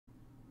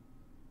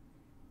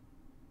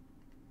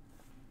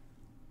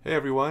Hey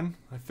everyone,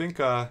 I think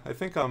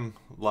I'm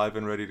live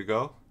and ready to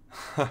go.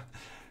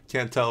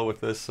 Can't tell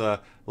with this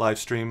live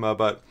stream,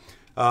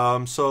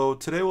 so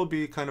today will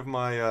be kind of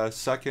my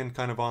second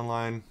kind of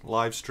online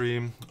live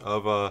stream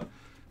of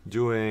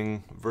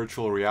doing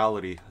virtual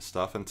reality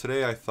stuff. And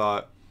today I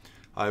thought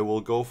I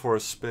will go for a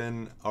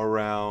spin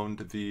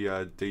around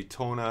the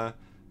Daytona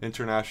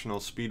International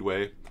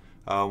Speedway,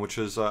 which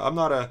is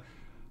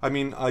I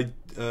mean,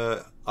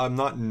 I'm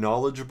not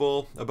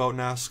knowledgeable about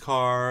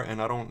NASCAR,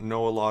 and I don't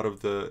know a lot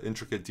of the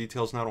intricate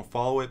details, and I don't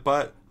follow it.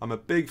 But I'm a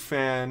big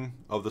fan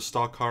of the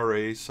stock car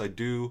race. I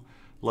do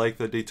like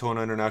the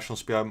Daytona International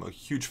Speed. I'm a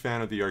huge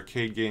fan of the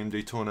arcade game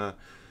Daytona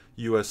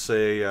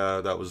USA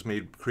that was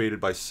created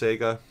by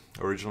Sega,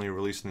 originally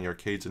released in the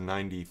arcades in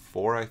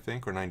 '94, I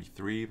think, or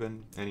 '93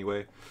 even.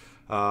 Anyway,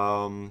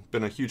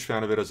 been a huge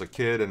fan of it as a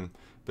kid, and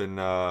been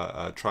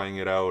trying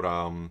it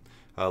out.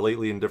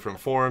 Lately in different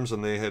forms,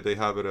 and they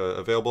have it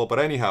available. But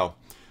anyhow,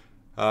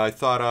 I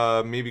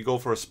thought maybe go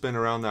for a spin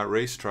around that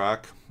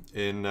racetrack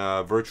in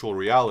virtual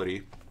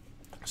reality.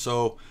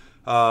 So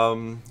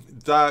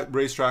that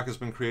racetrack has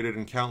been created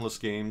in countless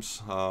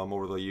games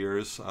over the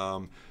years.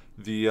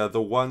 The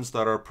ones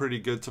that are pretty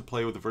good to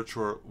play with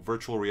the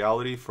virtual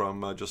reality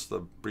from just the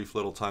brief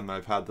little time that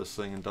I've had this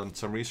thing and done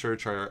some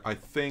research are, I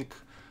think,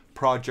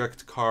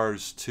 Project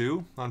Cars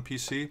 2 on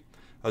PC,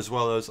 as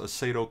well as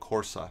Assetto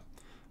Corsa.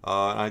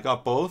 I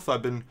got both.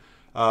 I've been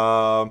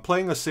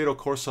playing Assetto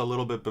Corsa a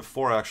little bit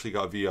before I actually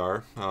got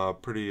VR.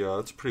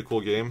 It's a pretty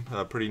cool game.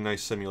 Pretty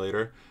nice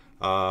simulator.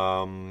 When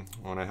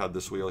I had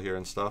this wheel here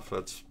and stuff,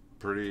 that's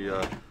pretty.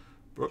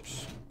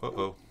 Whoops.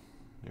 Uh-oh.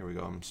 Here we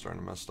go. I'm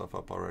starting to mess stuff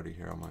up already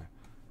here on my.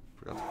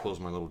 Forgot to close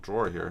my little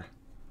drawer here.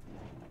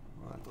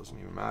 Well, that doesn't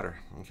even matter.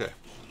 Okay.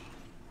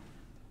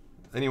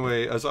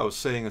 Anyway, as I was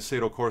saying,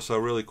 Assetto Corsa,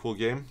 a really cool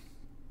game.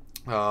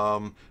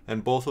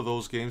 And both of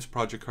those games,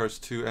 Project Cars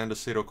 2 and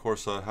Assetto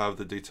Corsa, have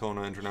the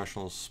Daytona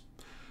International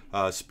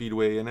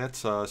Speedway in it.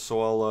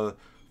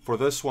 For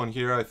this one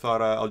here, I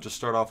thought I'll just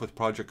start off with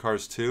Project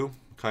Cars 2.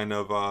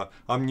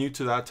 I'm new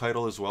to that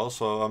title as well,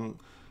 so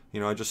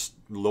I just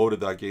loaded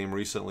that game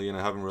recently and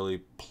I haven't really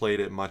played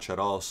it much at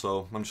all.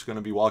 So I'm just going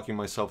to be walking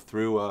myself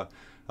through,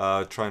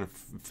 trying to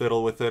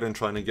fiddle with it and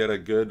trying to get a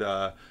good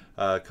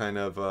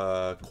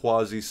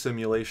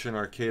quasi-simulation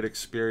arcade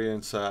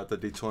experience at the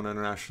Daytona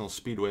International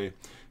Speedway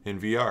in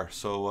VR.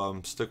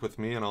 So stick with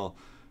me and I'll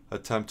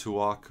attempt to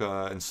walk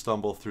and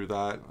stumble through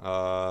that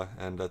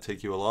and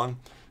take you along.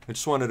 I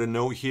just wanted to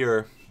note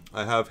here,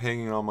 I have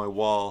hanging on my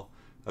wall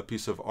a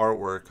piece of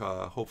artwork.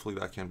 Hopefully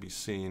that can be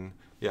seen.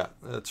 Yeah,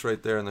 it's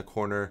right there in the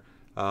corner.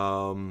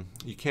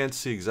 You can't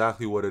see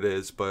exactly what it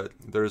is, but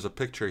there's a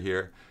picture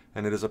here,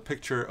 and it is a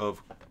picture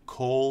of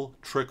Cole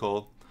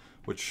Trickle,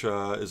 which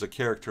is a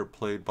character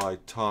played by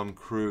Tom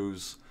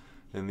Cruise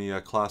in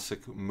the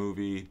classic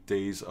movie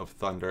Days of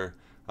Thunder.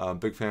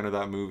 Big fan of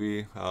that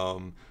movie.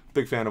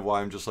 Big fan of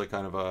why I'm just like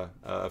kind of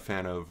a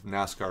fan of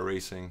NASCAR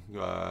racing,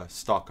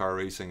 stock car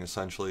racing,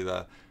 essentially.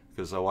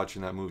 Because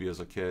watching that movie as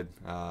a kid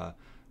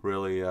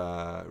really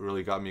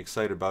got me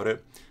excited about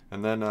it.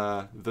 And then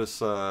I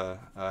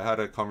had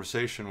a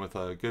conversation with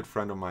a good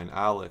friend of mine,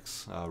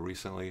 Alex,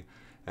 recently,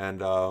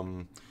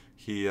 and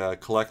he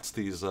collects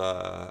these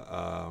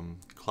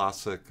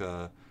classic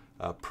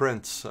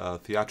prints,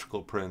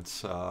 theatrical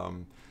prints,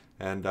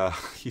 and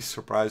he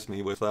surprised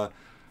me with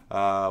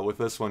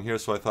this one here.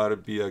 So I thought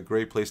it'd be a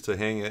great place to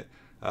hang it,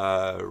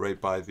 right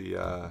by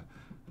the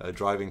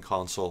driving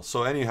console.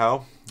 So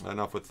anyhow,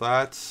 enough with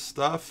that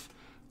stuff.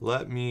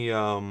 Let me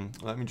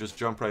just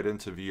jump right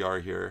into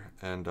VR here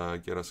and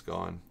get us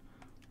going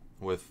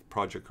with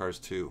Project Cars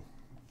 2.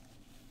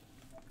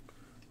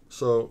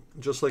 So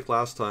just like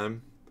last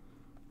time,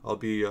 I'll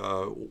be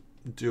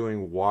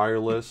doing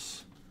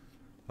wireless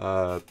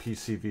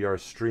PCVR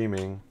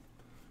streaming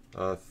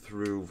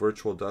through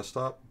virtual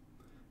desktop.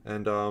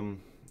 And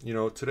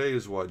today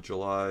is what,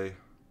 July,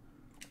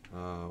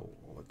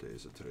 what day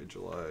is it today?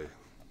 July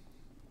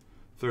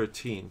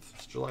 13th.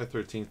 It's July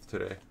 13th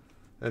today.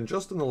 And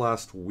just in the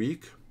last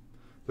week,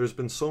 there's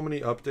been so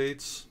many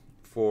updates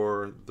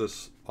for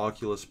this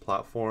Oculus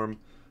platform,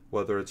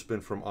 whether it's been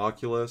from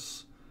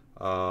Oculus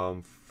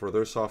for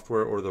their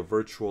software or the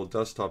virtual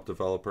desktop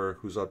developer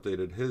who's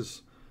updated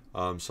his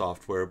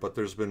software. But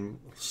there's been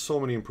so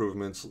many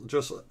improvements.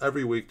 Just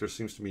every week there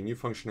seems to be new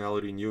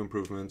functionality, new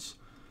improvements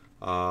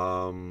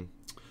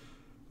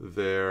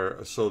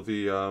there. So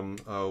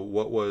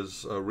what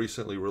was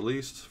recently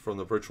released from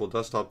the virtual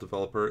desktop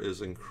developer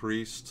is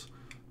increased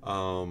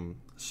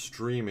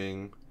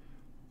streaming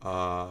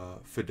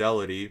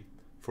fidelity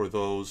for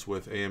those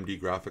with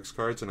AMD graphics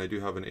cards, and I do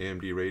have an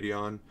AMD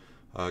Radeon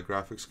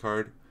graphics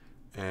card,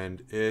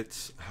 and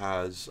it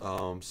has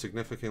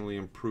significantly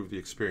improved the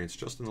experience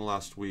just in the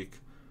last week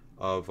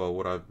of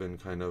what I've been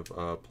kind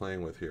of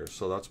playing with here.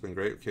 So that's been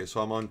great. Okay,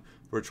 so I'm on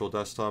virtual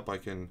desktop. I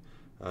can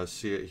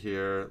see it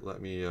here.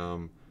 Let me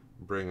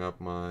bring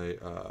up my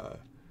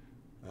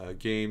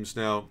games.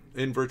 Now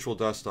in virtual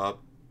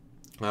desktop,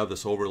 I have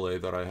this overlay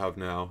that I have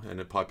now, and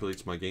it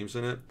populates my games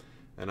in it.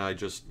 and I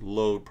just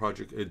load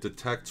Project. It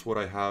detects what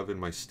I have in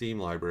my Steam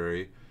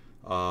library.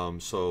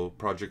 So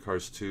Project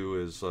Cars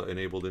 2 is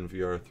enabled in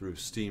VR through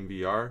Steam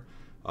VR,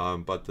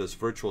 but this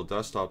virtual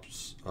desktop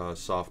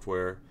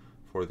software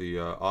for the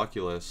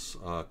Oculus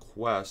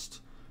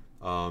Quest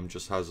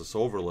just has this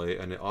overlay,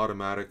 and it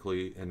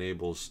automatically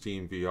enables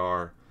Steam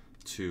VR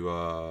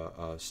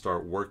to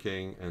start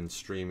working and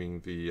streaming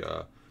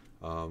the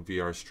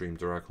VR stream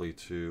directly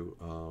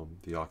to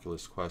the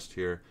Oculus Quest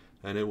here.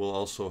 And it will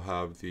also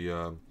have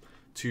the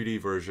 2D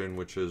version,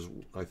 which is,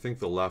 I think,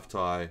 the left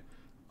eye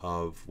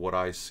of what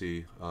I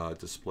see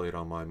displayed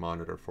on my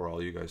monitor for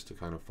all you guys to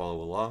kind of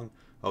follow along.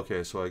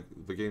 Okay, so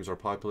the games are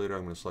populated.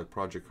 I'm going to select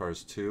Project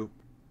Cars 2,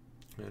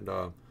 and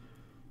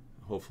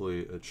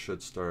hopefully it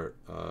should start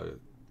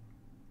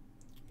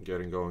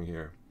getting going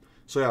here.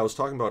 So yeah, I was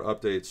talking about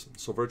updates.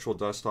 So virtual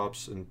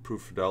desktops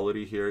improve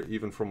fidelity here.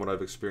 Even from what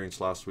I've experienced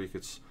last week,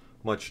 it's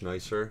much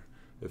nicer.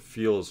 It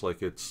feels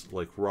like it's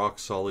like rock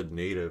solid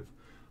native,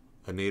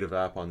 a native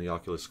app on the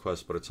Oculus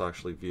Quest, but it's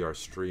actually VR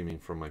streaming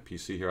from my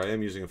PC here. I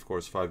am using, of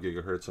course, 5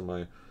 gigahertz, and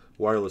my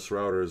wireless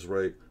router is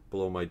right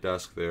below my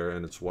desk there,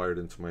 and it's wired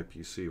into my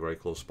PC right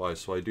close by.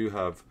 So I do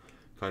have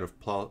kind of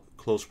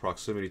close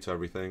proximity to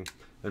everything.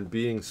 And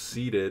being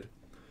seated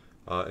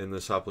in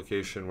this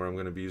application, where I'm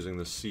going to be using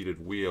the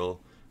seated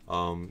wheel,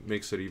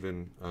 makes it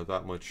even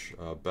that much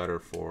better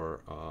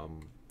for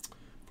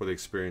the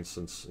experience,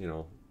 since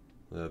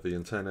the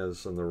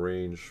antennas and the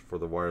range for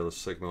the wireless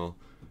signal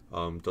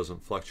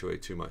doesn't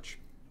fluctuate too much.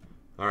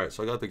 Alright,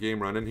 so I got the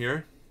game running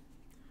here.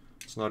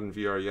 It's not in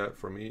VR yet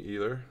for me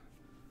either,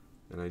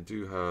 and I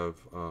do have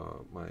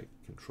my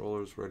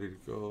controllers ready to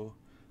go,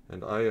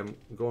 and I am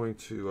going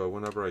to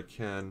whenever I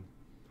can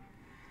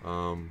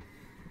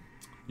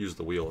use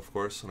the wheel, of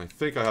course, and I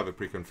think I have it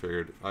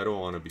pre-configured. I don't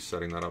want to be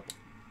setting that up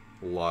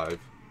live.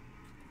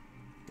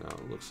 Now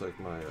it looks like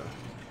my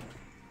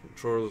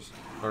controllers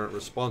aren't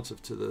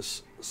responsive to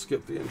this.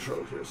 Skip the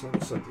intro here, so let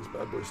me set these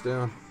bad boys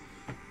down.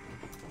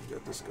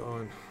 Get this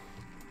going.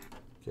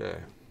 Okay.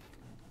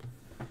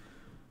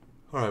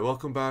 Alright,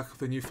 welcome back.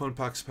 The new Fun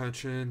Pack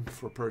expansion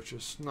for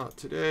purchase. Not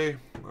today.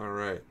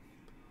 Alright.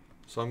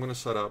 So I'm going to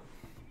set up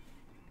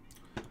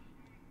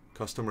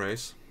custom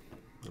race.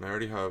 And I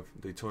already have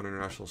Daytona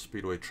International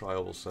Speedway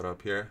trial set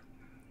up here.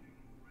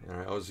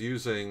 And I was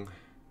using...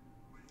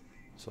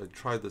 So I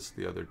tried this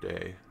the other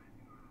day.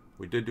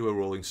 We did do a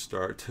rolling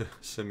start to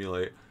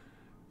simulate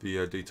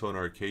the Daytona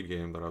arcade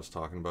game that I was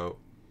talking about.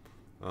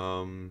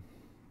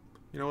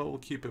 You know what, we'll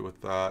keep it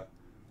with that.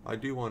 I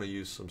do want to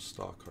use some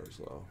stock cars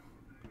though.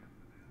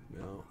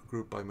 Now,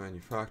 group by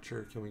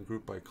manufacturer. Can we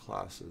group by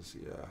classes?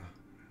 Yeah.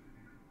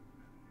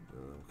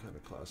 What kind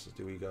of classes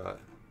do we got?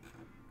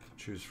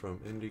 Choose from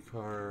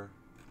IndyCar.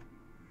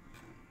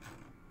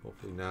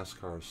 Hopefully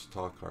NASCAR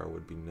stock car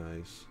would be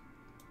nice.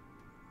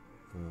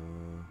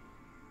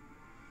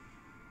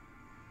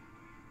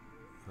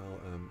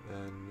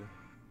 LMN.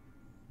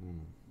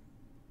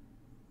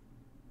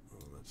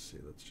 Let's see,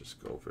 let's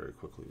just go very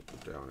quickly with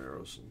the down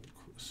arrows and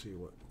see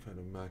what kind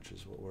of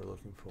matches what we're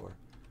looking for.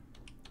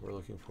 We're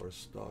looking for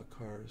stock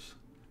cars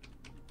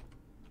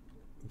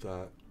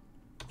that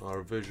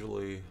are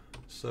visually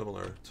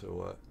similar to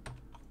what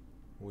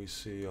we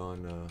see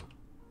on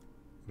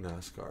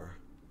NASCAR,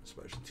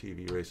 especially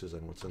TV races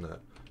and what's in that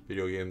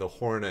video game. The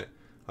Hornet.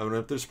 I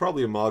mean, there's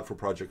probably a mod for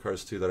Project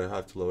Cars 2 that I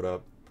have to load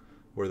up,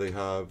 where they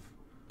have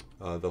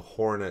the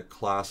Hornet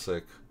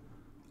Classic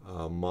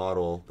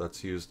model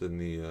that's used in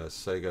the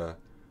Sega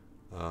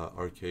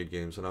arcade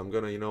games, and I'm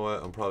gonna, you know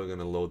what, I'm probably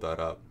gonna load that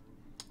up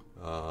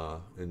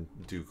in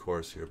due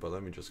course here. But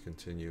let me just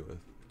continue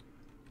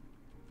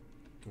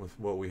with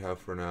what we have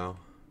for now.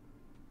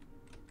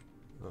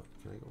 Oh,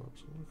 can I go up?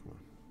 Come on.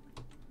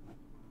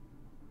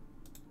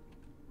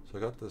 So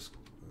I got this.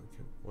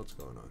 Okay, what's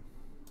going on?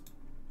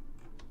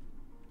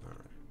 All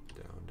right,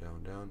 down,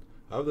 down, down.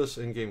 I have this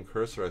in-game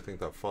cursor, I think,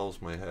 that follows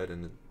my head,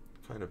 and it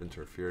kind of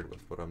interfered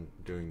with what I'm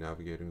doing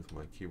navigating with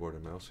my keyboard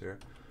and mouse here.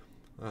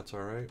 That's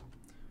all right.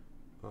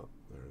 Oh,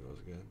 there it goes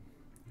again.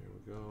 Here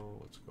we go.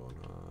 What's going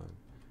on?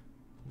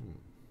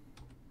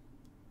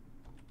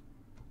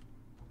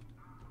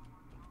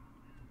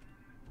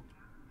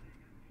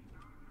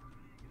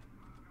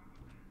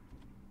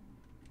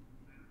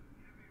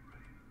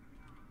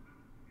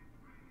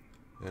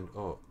 And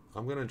oh,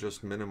 I'm gonna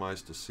just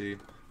minimize to see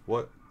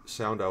what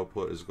sound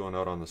output is going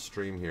out on the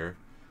stream here,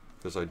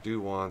 because I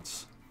do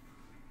want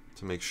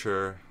to make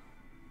sure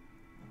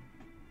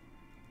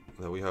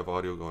that we have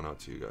audio going out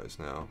to you guys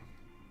now.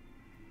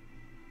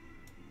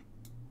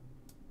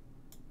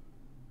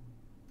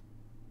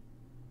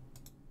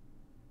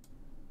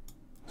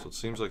 So it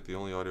seems like the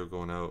only audio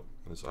going out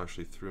is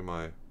actually through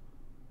my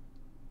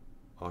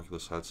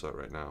Oculus headset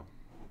right now.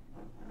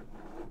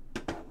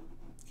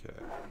 Okay.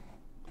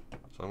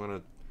 So I'm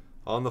gonna,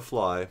 on the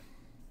fly,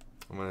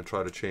 I'm gonna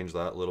try to change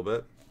that a little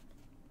bit,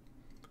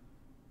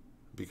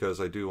 because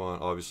I do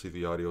want, obviously,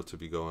 the audio to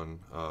be going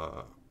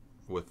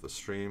with the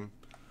stream.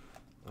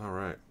 All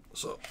right,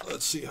 so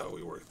let's see how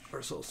we work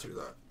ourselves through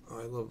that.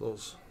 I love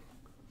those.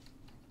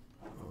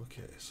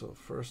 Okay, so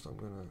first I'm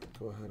gonna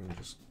go ahead and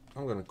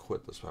I'm gonna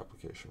quit this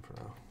application for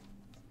now.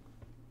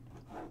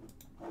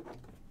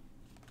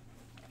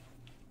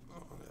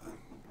 Oh yeah,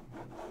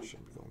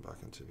 should be going back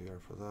into VR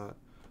for that.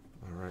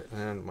 All right,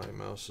 and my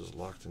mouse is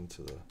locked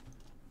into the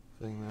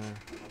thing there.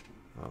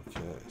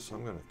 Okay, so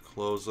I'm gonna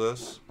close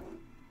this.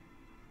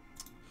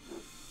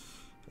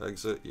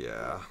 Exit,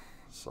 yeah.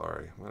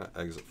 Sorry, I'm gonna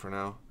exit for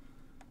now.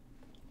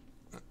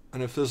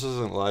 And if this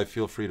isn't live,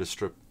 feel free to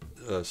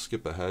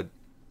skip ahead.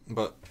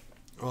 But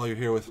while you're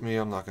here with me,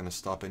 I'm not gonna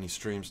stop any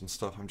streams and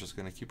stuff. I'm just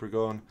gonna keep her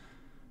going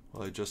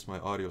while I adjust my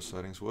audio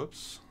settings.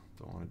 Whoops,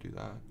 don't want to do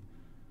that.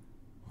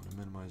 I want to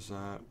minimize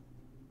that.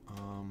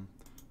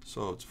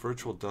 So it's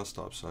virtual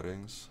desktop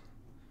settings,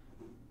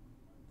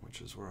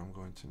 which is where I'm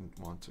going to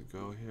want to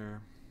go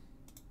here.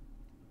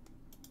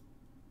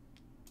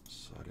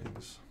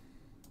 Settings.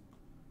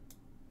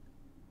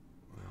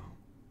 Well,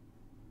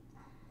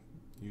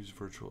 use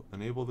virtual.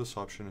 Enable this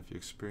option if you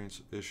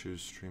experience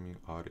issues streaming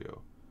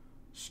audio.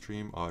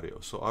 Stream audio.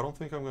 So I don't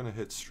think I'm going to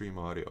hit stream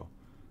audio.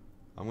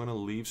 I'm going to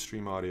leave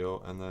stream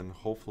audio, and then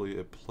hopefully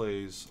it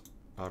plays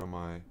out of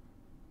my...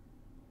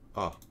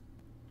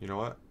 you know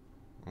what?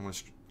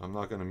 I'm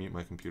not going to mute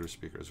my computer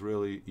speakers.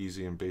 Really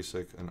easy and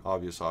basic and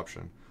obvious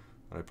option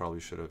that I probably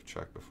should have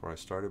checked before I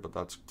started, but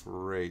that's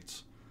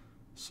great.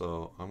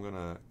 So I'm going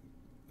to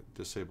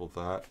disable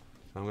that.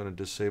 I'm going to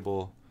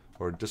disable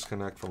or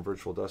disconnect from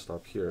virtual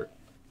desktop here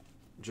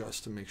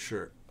just to make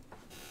sure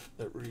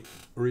it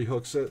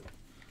rehooks it.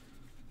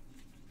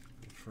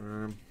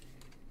 Confirm.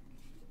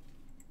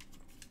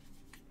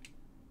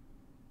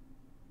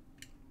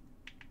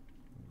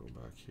 Go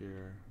back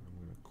here.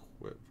 I'm going to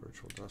quit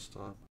virtual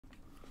desktop.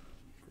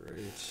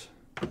 Great.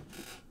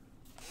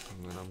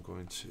 And then I'm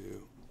going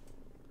to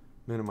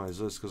minimize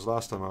this because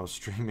last time I was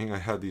streaming I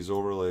had these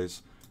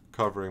overlays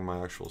covering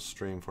my actual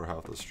stream for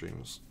half the stream.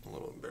 Is a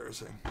little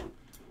embarrassing.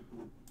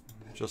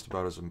 Just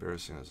about as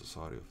embarrassing as this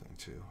audio thing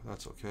too.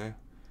 That's okay.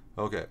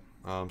 Okay,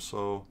 let's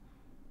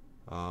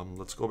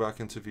go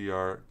back into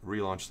VR,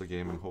 relaunch the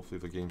game, and hopefully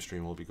the game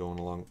stream will be going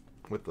along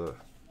with the,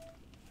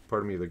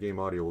 the game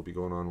audio will be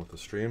going on with the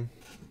stream.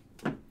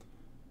 Oh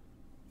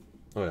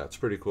yeah, it's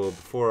pretty cool.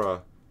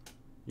 Before,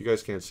 you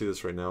guys can't see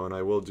this right now, and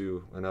I will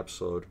do an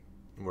episode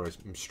where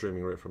I'm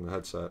streaming right from the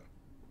headset,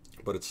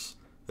 but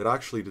it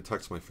actually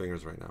detects my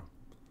fingers right now.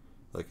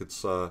 Like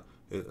I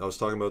was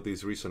talking about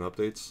these recent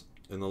updates.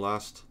 In the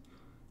last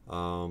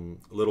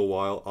little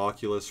while,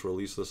 Oculus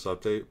released this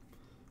update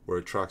where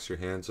it tracks your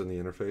hands in the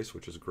interface,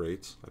 which is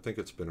great. I think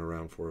it's been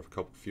around for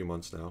a few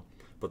months now.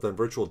 But then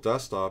Virtual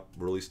Desktop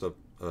released a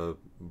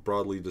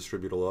broadly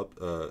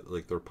distributable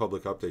like their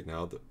public update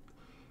now.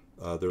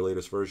 Their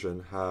latest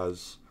version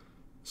has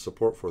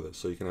support for this,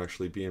 so you can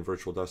actually be in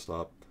Virtual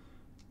Desktop,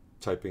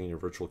 typing in your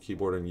virtual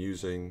keyboard and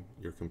using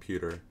your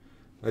computer.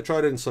 I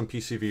tried it in some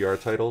PCVR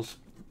titles,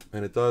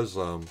 and it does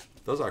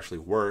actually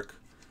work,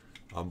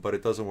 but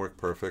it doesn't work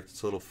perfect.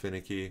 It's a little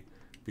finicky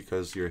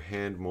because your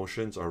hand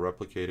motions are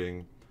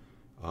replicating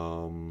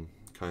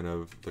kind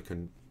of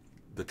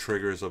the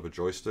triggers of a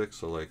joystick.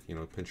 So like, you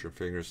know, pinch your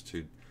fingers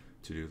to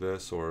do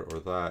this or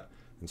that,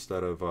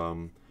 instead of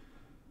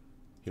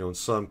you know, in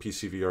some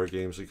PCVR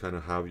games you kind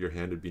of have your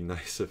hand. It'd be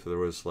nice if there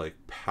was like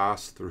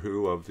pass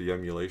through of the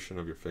emulation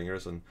of your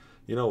fingers. And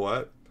you know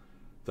what,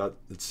 that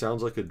it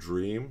sounds like a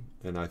dream,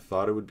 and I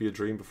thought it would be a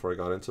dream before I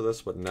got into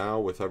this, but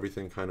now with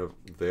everything kind of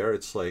there,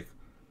 it's like,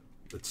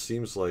 it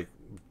seems like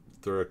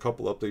they're a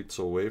couple updates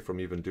away from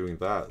even doing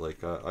that.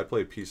 Like I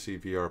play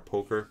PCVR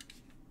Poker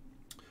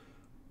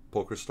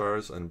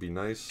Stars, and be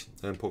nice,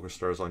 and Poker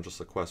Stars on just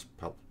the Quest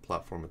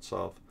platform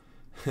itself.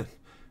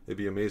 It'd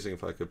be amazing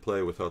if I could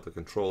play without the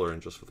controller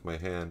and just with my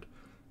hand.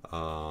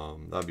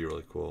 That'd be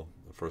really cool.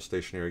 For a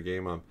stationary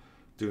game, I'm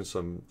doing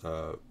some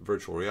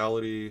virtual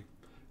reality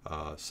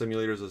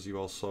simulators, as you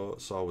all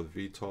saw with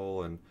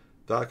VTOL, and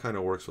that kind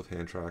of works with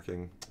hand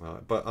tracking.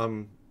 But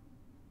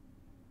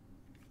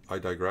I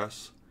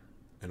digress,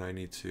 and I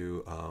need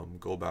to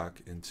go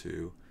back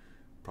into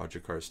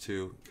Project Cars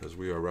 2 because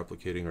we are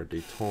replicating our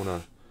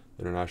Daytona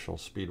International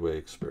Speedway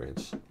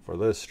experience for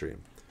this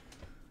stream.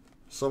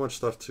 So much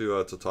stuff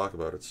to talk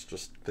about. It's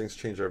just, things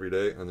change every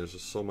day, and there's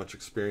just so much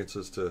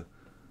experiences to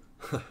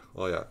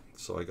oh yeah,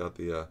 so I got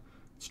the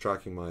it's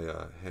tracking my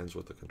hands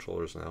with the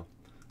controllers now.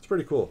 It's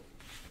pretty cool.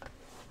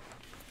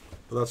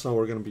 But that's not what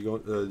we're going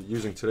to be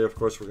using today. Of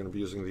course, we're going to be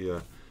using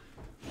the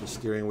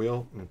steering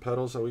wheel and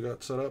pedals that we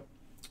got set up.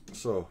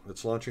 So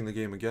it's launching the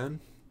game again,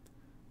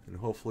 and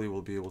hopefully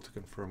we'll be able to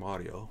confirm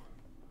audio.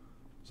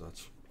 So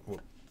that's what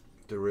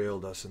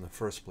derailed us in the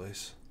first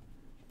place.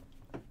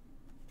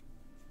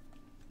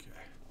 Okay.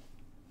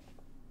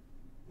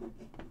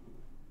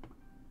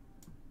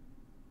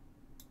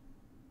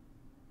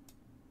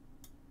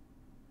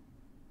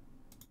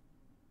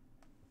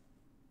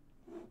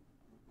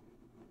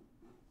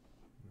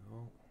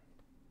 No.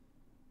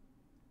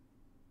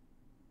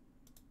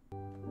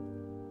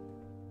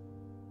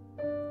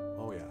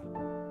 Oh yeah.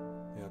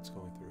 Yeah, it's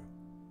going through.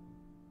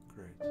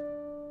 Great.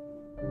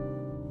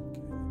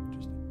 Okay, let me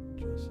just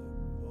adjust that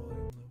volume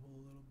level a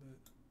little bit.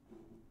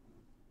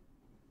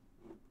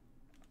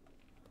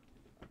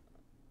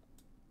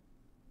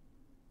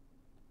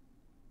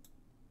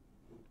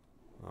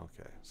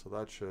 Okay, so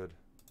that should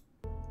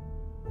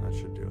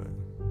do it.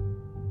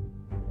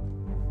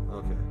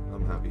 Okay,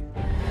 I'm happy.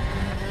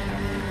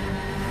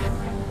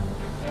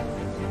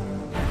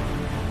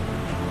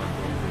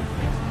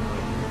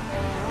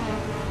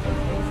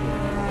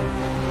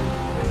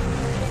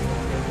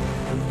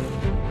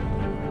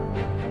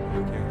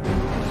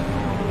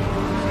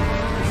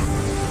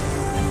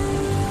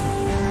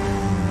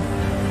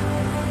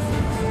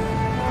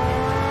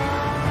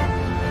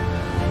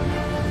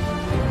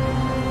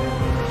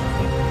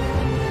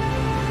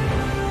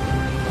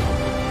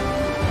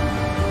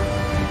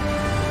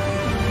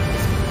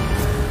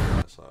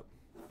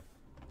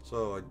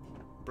 So I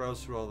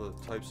browsed through all the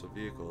types of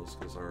vehicles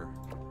because our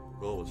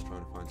goal was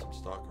trying to find some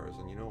stock cars,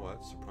 and you know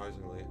what?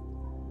 Surprisingly,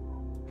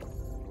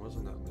 there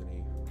wasn't that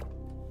many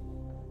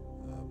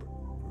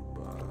group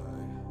by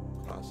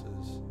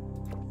classes.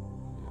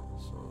 Yeah,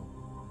 so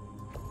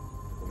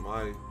from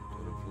my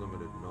kind of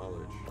limited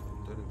knowledge,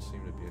 there didn't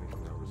seem to be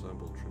anything that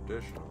resembled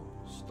traditional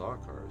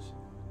stock cars,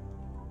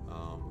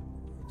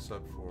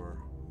 except for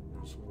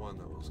there's one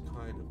that was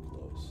kind of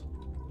close.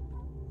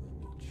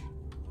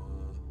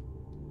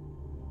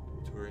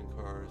 Touring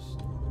cars,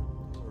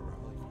 those are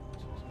rally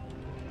cars.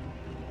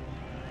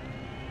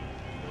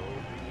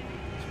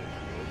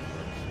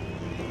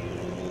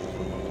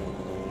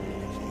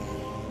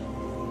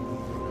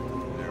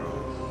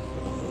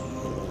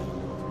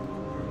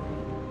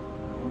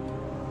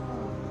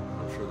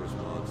 I'm sure there's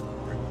mods that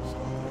bring these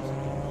stock cars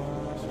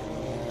in.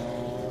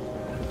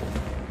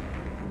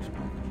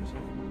 Packages I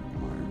can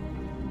acquire.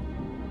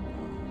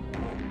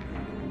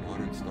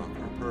 Modern stock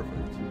car,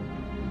 perfect.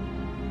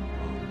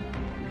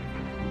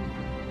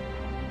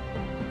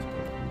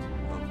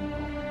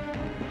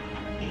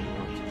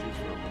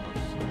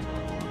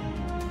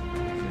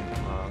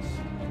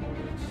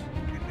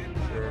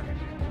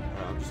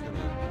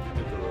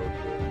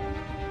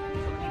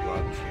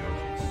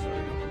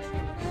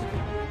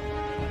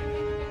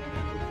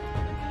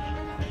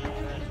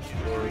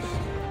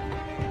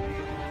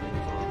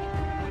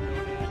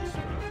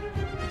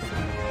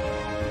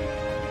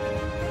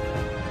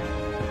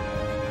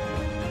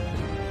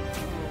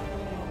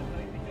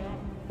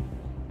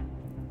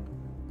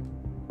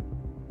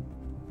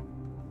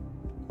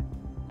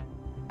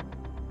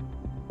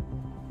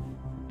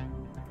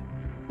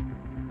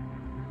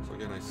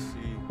 Again, I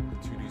see the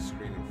 2D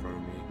screen in front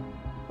of me,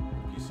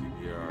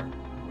 PCVR,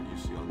 what you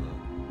see on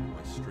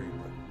my stream,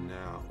 but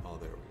now, oh,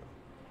 there we go.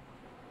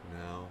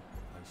 Now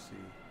I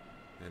see,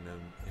 and then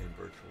in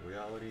virtual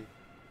reality,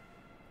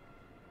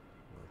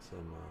 got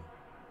some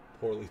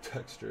poorly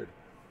textured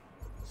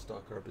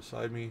stock car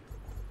beside me,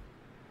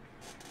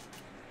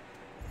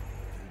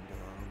 and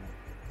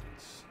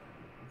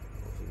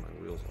hopefully my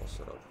wheels all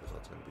set up, because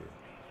that's going to be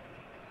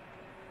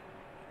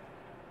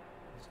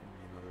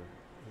another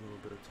little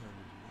bit of time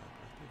to do that,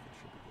 but I think it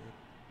should be good.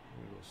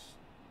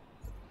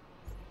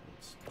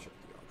 Let's check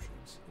the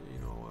options. You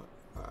know what?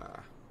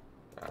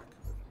 Back.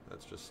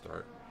 Let's just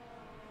start.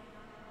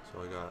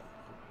 So I got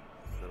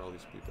all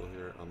these people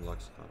here. I'm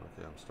Lexicon.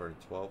 Okay, I'm starting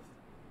 12th.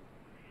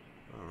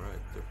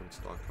 Alright, different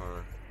stock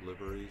car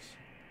liveries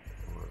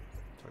or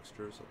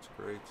textures. That's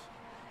great.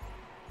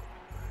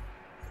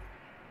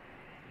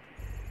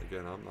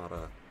 Again, I'm not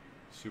a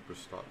super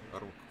stock. I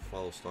don't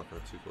follow stock car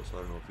too close, so I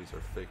don't know if these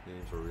are fake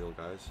names or real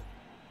guys.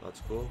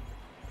 That's cool.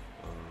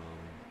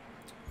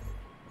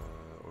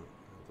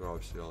 They're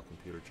obviously all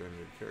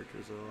computer-generated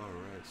characters, though. All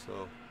right,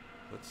 so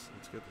let's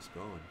get this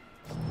going.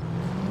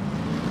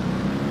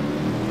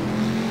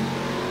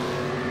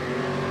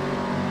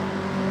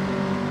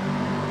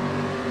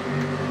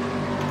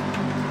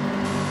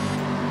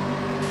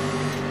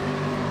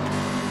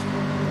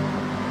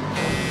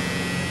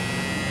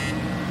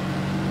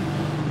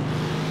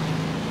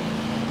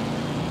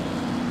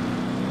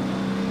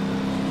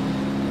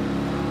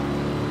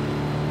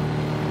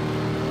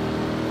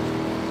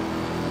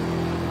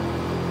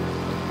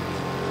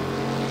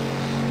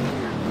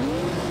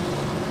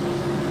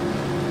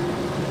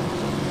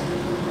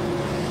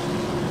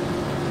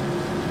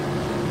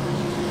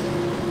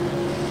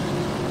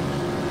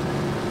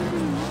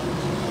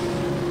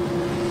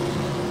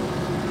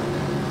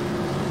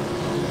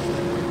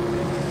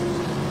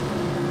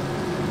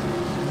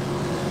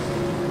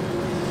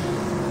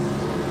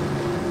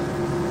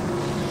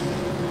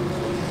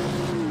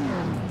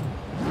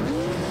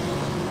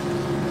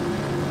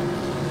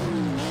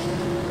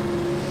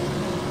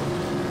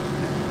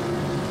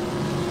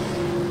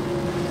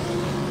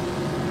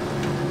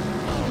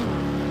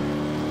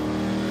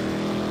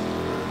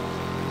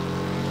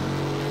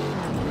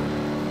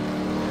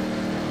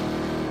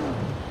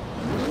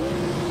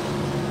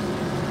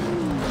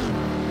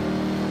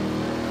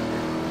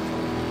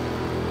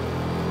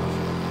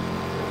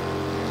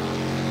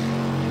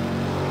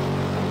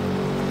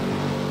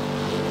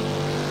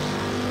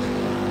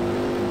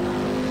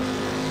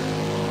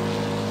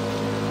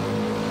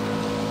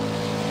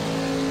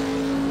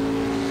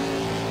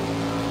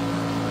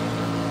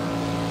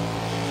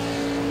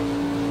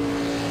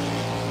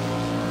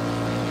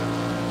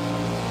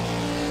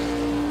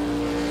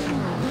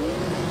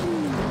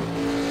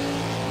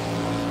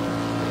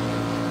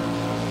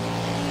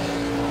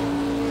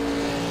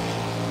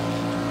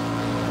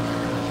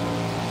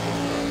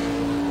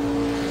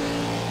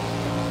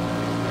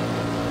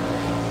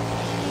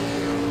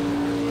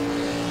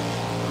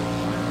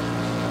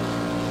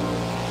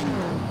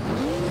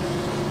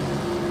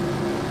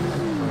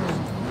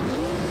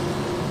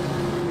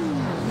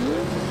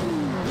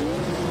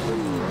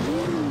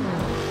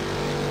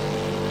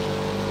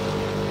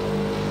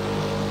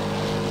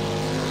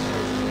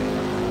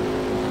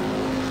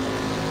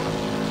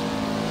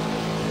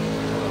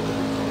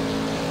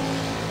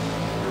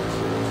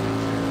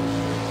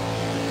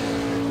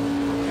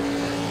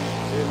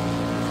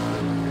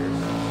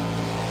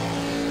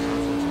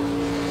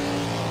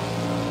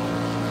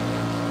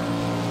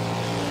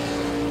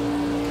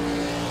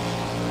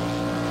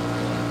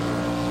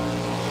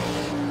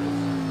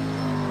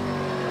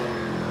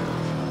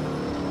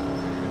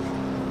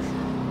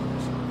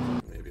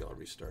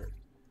 restart.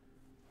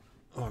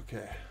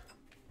 Okay.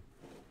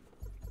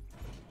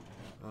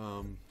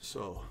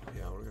 So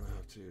yeah, we're gonna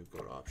have to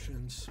go to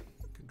options,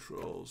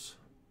 controls.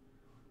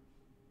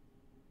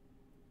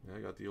 Yeah,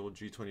 I got the old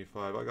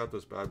G25. I got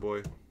this bad boy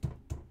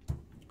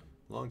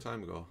a long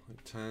time ago,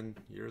 like 10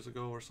 years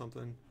ago or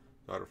something.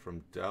 Got it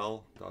from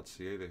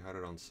Dell.ca. They had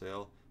it on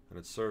sale, and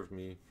it served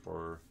me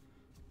for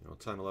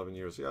 10, 11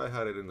 years. Yeah, I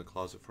had it in the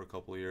closet for a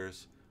couple of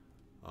years,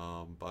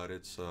 but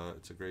it's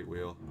a great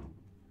wheel,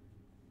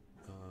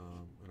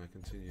 and I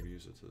continue to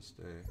use it to this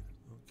day.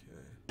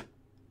 Okay.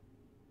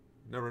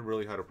 Never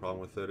really had a problem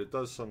with it. It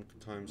does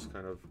sometimes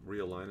kind of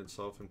realign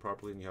itself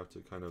improperly, and you have to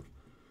kind of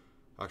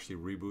actually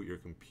reboot your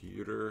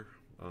computer.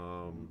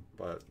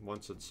 But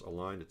once it's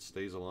aligned, it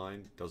stays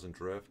aligned, doesn't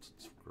drift.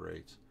 It's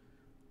great.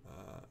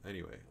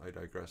 Anyway, I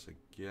digress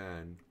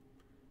again.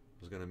 I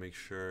was gonna make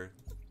sure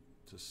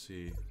to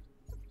see.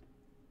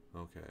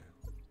 Okay.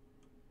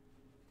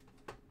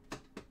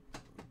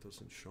 It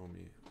doesn't show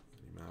me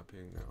any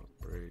mapping now.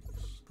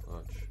 Brakes,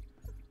 clutch,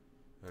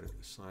 edit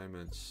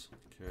assignments.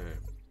 Okay.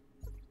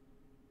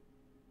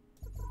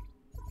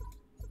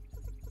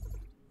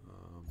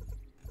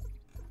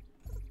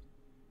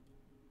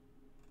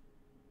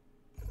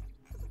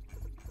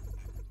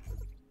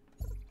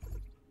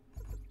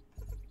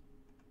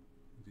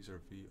 These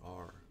are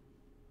VR,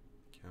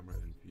 camera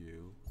and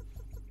view,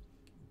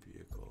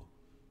 vehicle.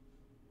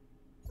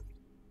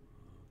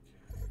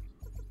 Okay.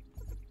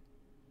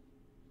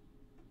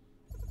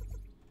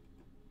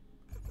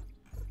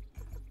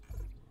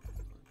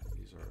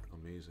 These are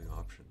amazing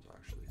options,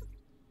 actually.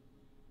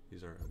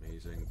 These are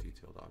amazing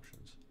detailed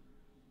options.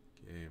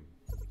 Game.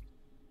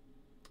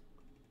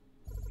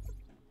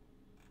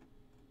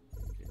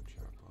 Game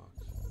chat box.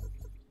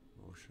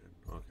 Motion.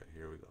 Okay,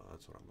 here we go.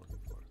 That's what I'm looking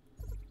for.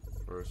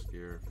 First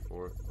gear,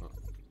 fourth. Oh,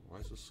 why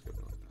is this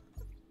skipping like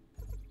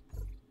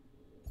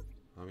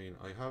that? I mean,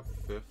 I have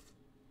fifth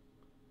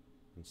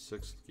and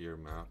sixth gear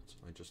mapped.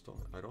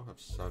 I don't have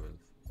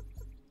seventh.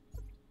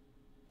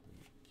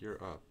 Gear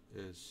up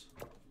is,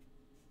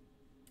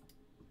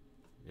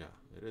 yeah,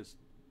 it is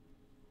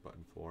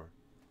button 4.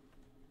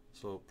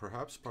 So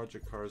perhaps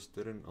Project Cars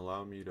didn't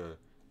allow me to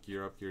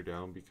gear up, gear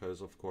down,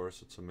 because of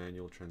course it's a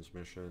manual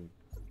transmission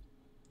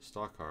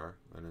stock car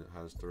and it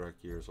has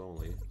direct gears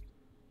only.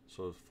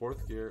 So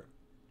fourth gear,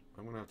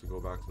 I'm gonna have to go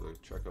back to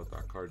check out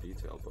that car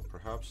detail, but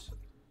perhaps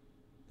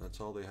that's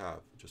all they have,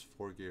 just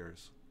 4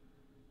 gears.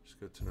 Just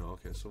good to know.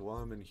 Okay, so while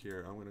I'm in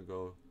here, I'm gonna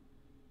go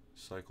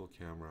cycle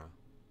camera.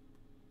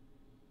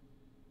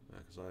 Yeah,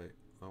 because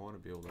I want to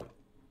be able to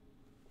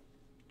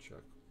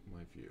check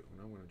my view, and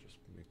I'm gonna just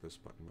make this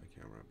button my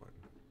camera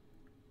button.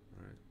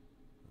 All right,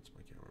 that's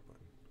my camera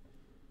button.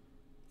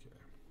 Okay,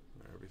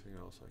 all right, everything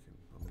else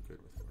I'm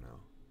good with for now.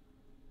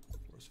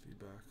 Force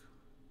feedback.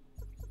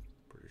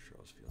 Pretty sure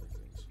I was feeling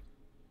things.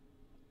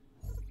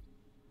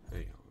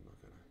 Anyhow, I'm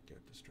not gonna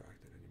get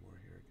distracted anymore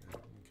here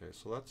again. Okay,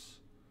 so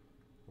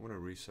I'm gonna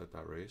reset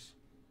that race.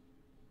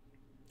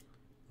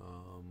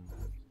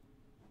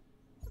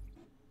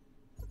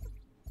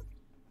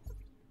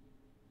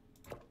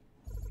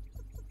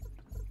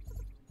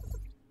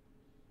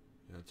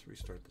 Yeah, let's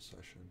restart the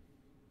session.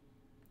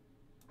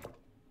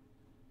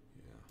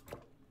 Yeah.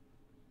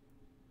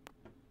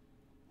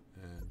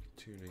 And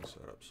tuning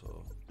setup,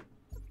 so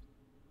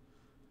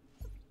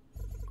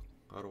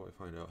how do I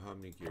find out how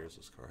many gears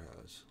this car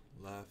has?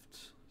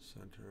 Left,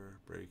 center,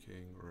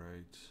 braking,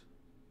 right.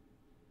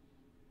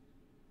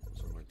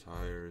 Those are my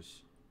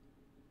tires.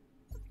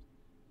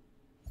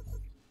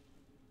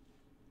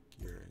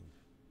 Gearing.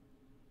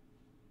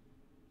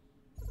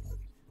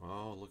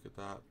 Oh, look at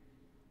that.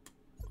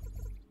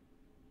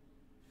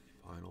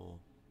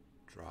 Final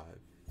drive.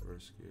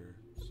 First gear,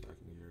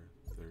 second gear,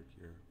 third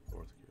gear,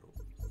 fourth gear.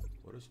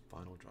 What does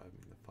final drive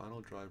mean? The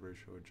final drive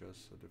ratio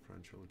adjusts the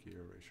differential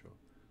gear ratio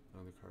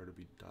on the car to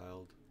be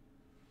dialed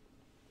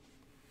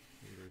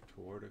either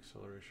toward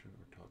acceleration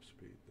or top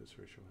speed. This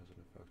ratio has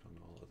an effect on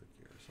all other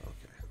gears.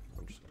 Okay,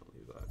 I'm just gonna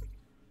leave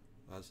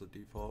that as the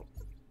default.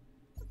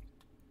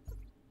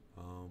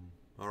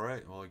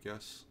 Alright, well I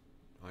guess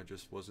I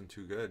just wasn't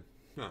too good.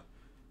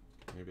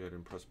 Maybe I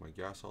didn't press my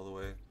gas all the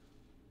way.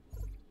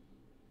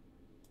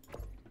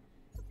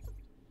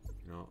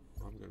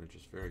 I'm gonna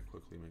just very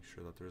quickly make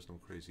sure that there's no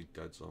crazy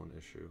dead zone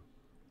issue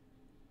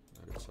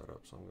that it's set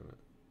up. So I'm gonna,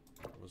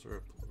 was there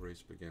a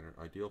race beginner?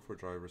 Ideal for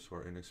drivers who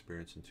are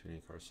inexperienced in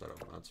tuning car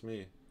setup. That's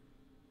me.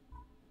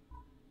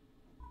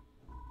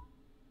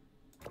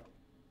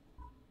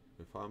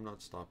 If I'm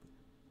not stopping,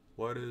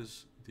 what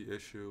is the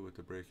issue with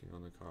the braking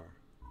on the car?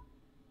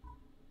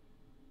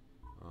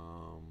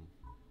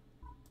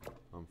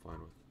 I'm fine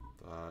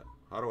with that.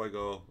 How do I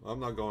go? I'm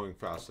not going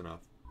fast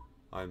enough.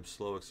 I'm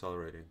slow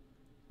accelerating.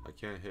 I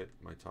can't hit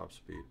my top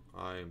speed.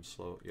 I am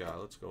slow. Yeah,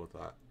 let's go with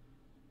that.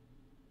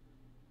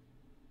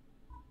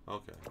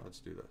 Okay,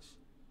 let's do this.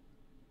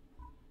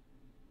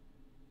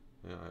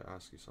 Yeah, I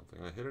ask you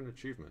something. I hit an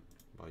achievement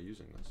by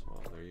using this.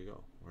 Well, there you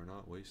go. We're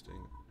not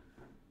wasting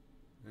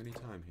any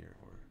time here.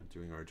 We're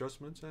doing our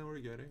adjustments and we're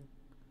getting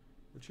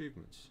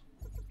achievements.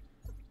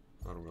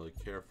 I don't really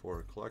care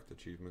for collect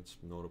achievements,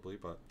 notably,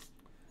 but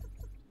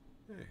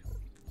hey,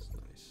 it's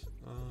nice.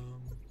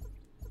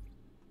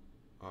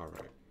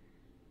 Alright.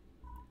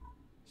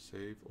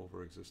 Save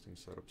over existing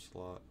setup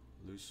slot.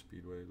 Loose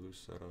speedway, loose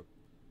setup.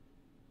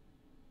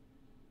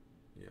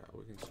 Yeah,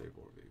 we can save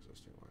over the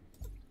existing one.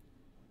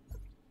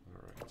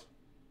 Alright.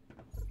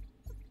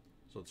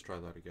 So let's try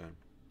that again.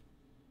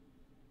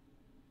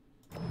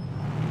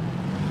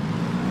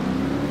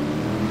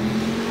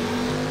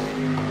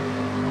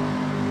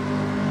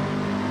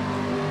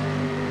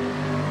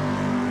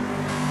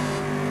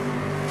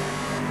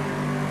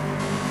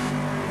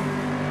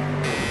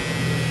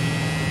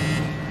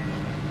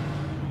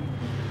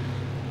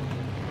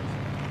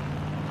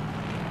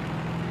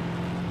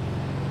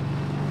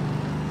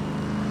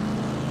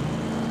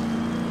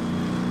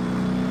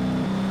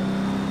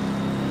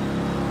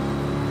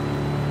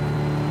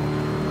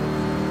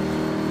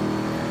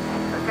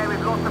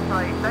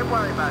 Don't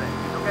worry about it.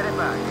 You'll get it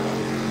back.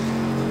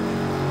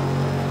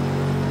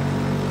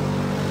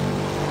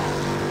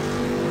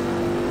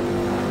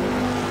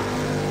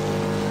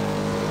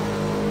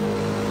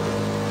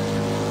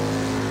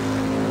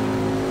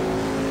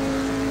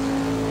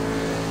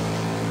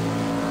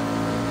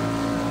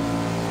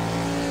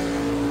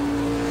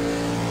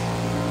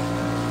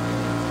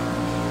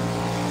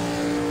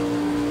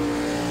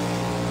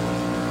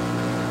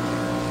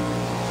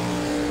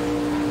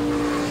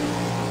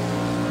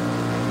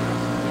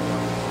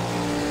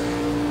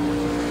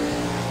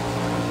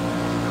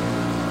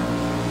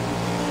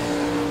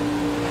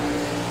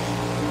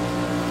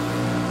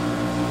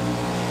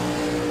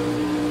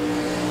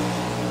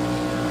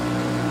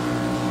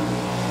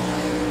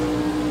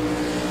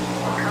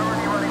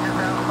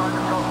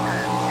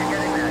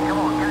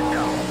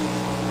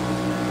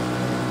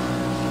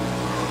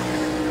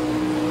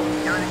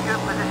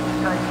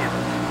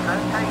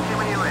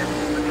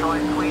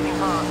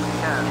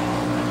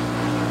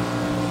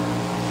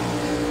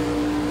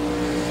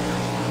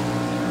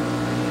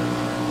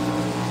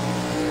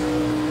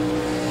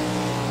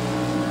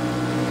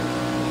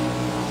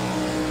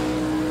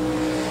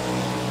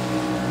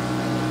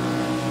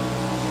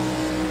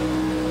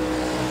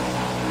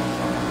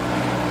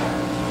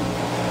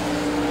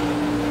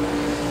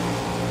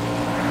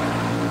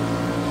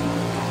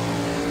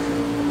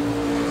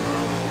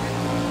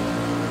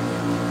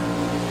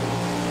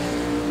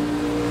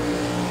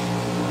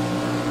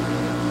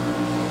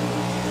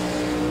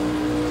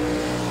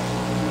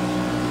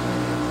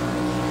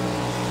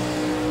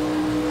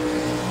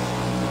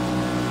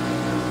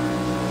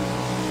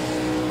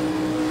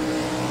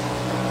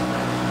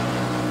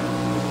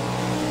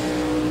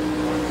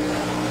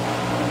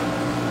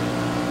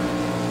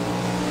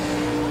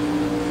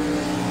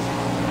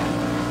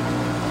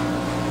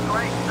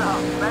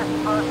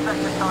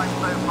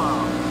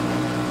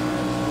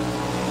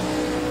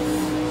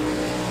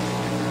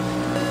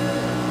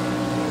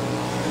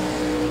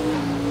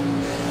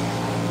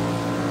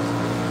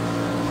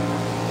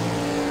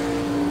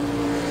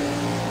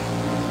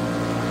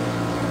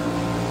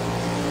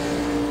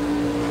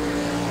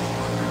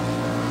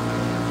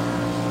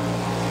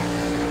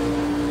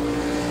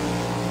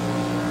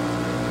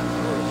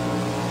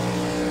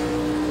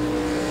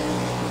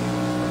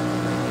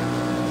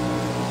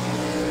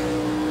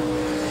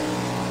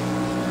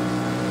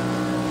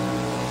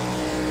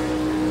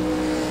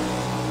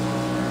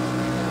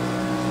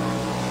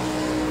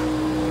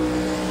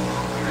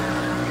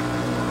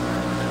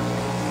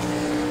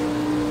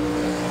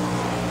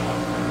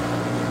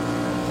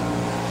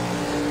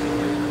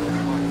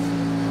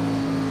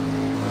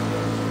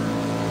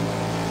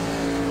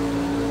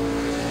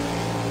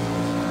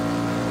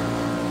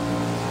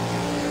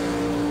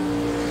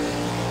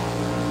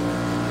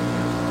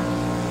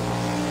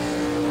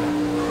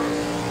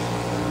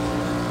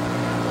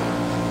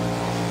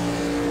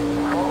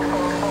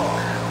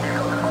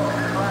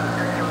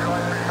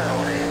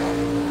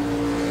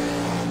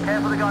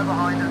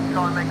 Behind us,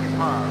 try and make it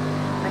pass.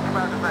 Think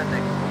about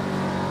defending.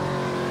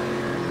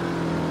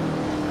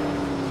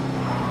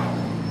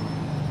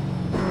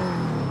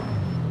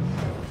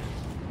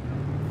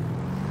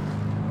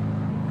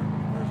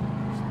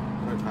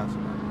 Did I pass it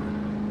back?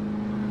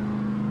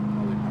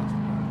 Probably passed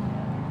it back.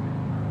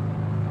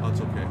 Oh,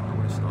 it's okay. I'm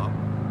going to stop.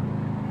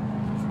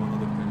 There's one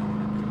other thing I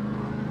want to do.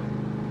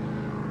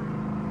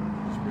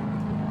 Just bring it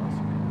to the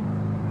velocity.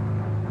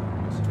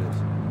 Yes, it is.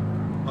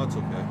 Oh, it's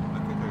okay. I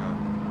think I got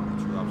 1 or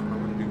 2 laps, but I'm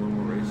going to do one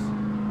more race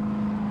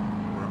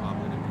where I'm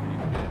going to be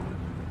in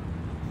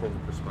full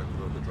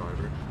perspective of the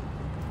driver.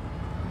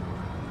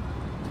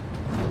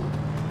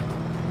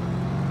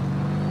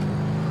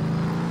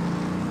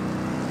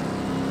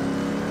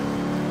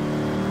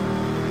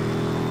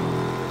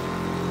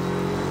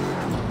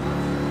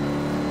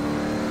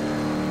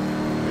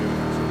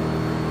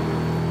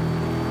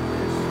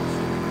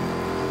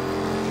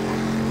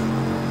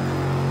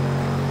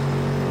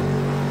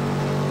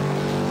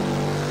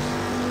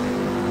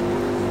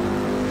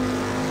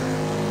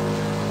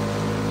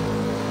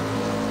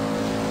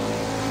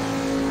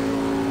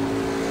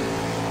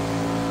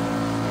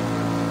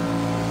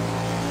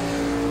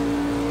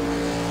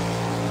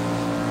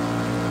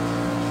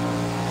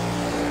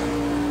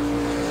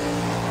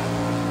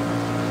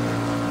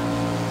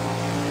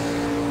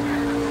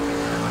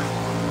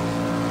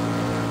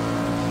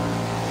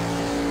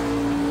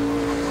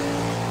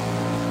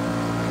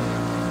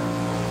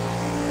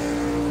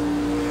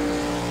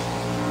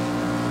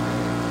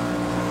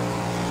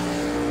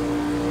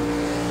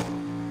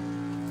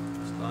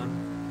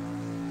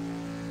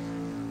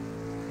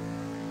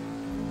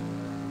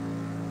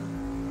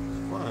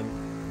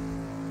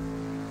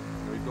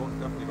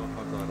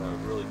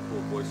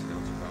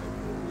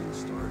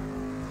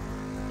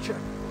 check.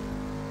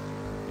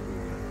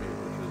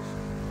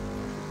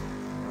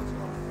 That's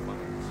not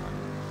funny inside.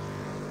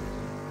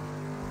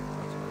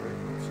 That's alright.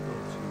 Let's go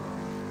to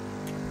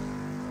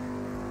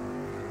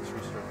let's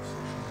restart the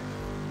session.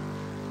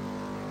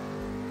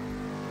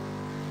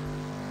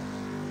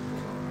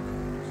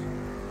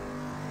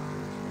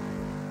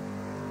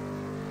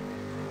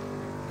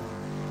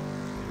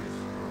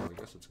 I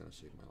guess it's gonna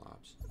save my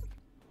laps.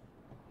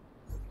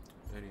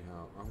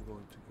 Anyhow, I'm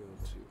going to go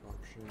to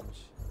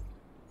options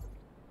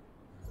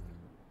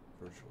and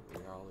virtual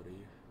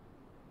reality.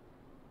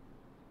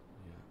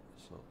 Yeah,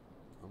 so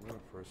I'm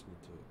gonna first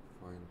need to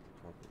find the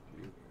proper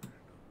view.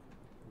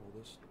 Well,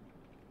 this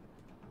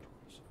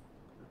so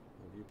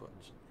my view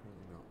button's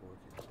currently not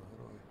working. So how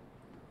do I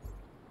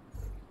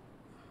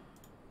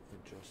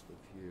adjust the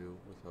view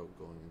without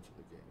going into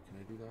the game? Can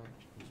I do that?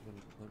 Is it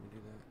gonna let me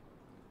do that?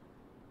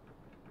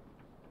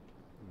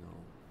 No.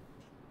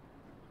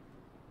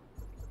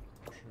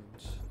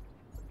 Options.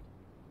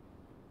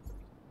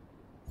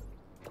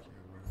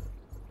 Camera.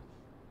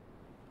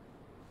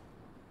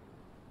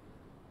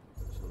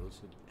 So this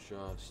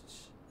adjusts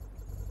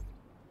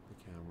the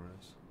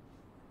cameras.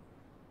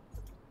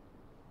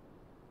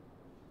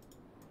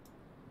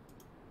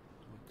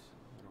 What?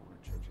 I don't want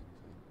to change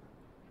anything.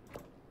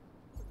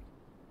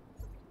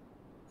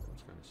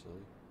 That's kind of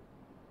silly.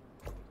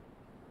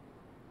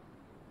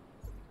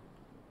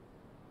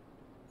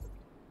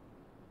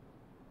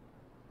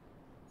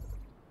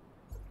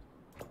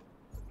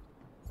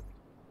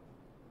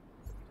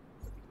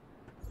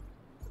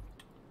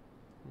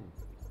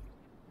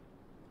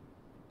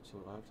 So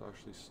I have to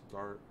actually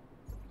start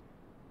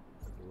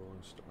the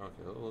rolling start.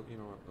 Okay, well, you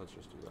know what? Let's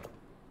just do that.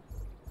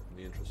 In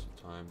the interest of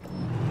time.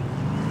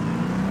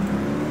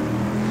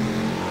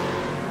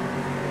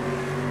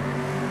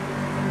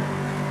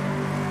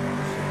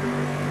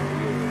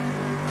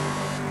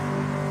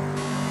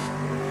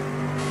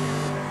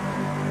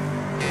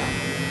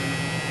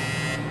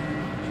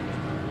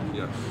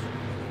 Yes.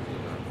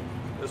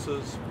 This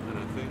is, and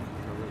I think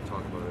I'm going to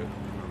talk about it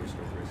when we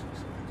start racing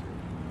stuff too.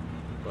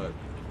 But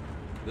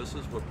this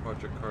is what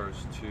Project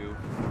Cars 2,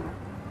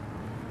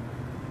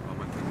 I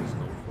think is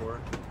known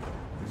for,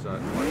 is that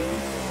it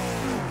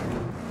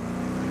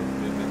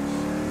mimics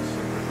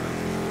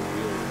synchronizing the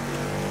wheel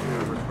of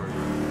whatever car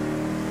you're in,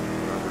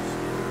 whatever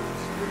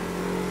steering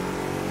wheel.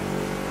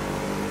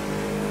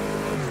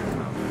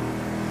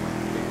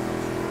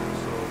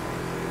 So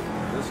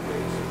in this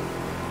case,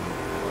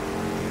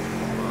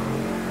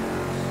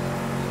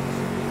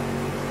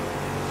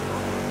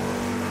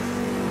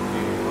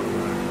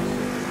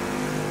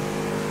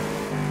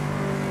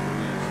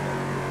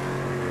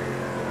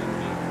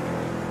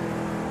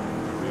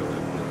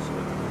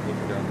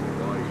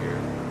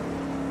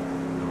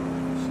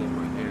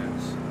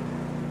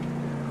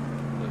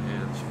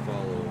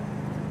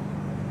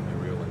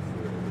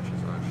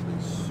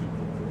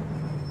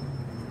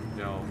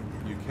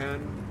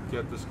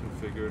 get this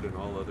configured in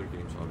all other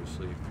games,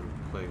 obviously, through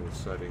playing with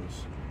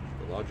settings,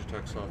 the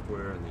Logitech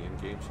software and the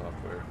in-game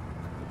software.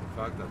 But the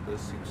fact that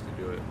this seems to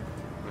do it,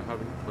 I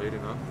haven't played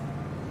enough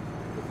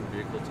different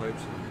vehicle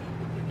types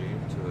in the game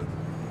to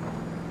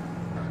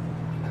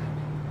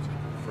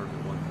confirm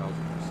it 1000%,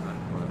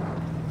 but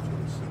that's what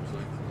it seems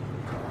like.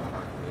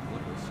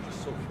 It's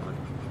just so fun.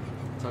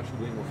 It's actually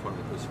way more fun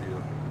with this view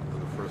than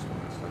the first one.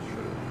 So I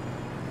should have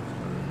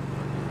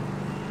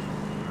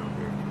around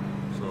here.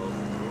 So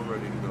we're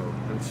ready to go.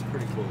 And it's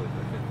pretty cool. Like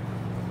I can,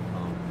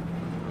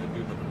 I do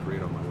have a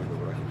grate on my window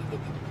where I can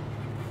put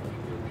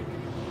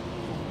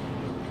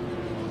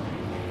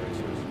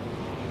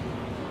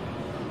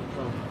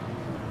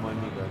mind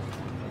me, guys.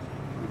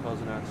 We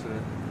caused an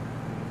accident.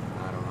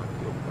 I don't know. I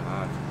feel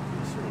bad.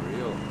 It's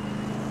surreal.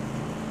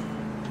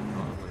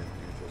 Oh, I'm gonna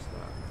do just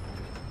that.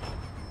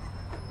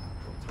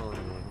 Don't tell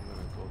anyone. I'm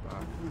gonna go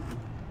back.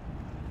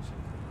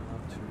 Something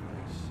not too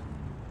nice.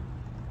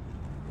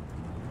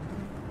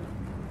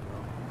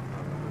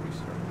 I'm gonna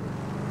restart.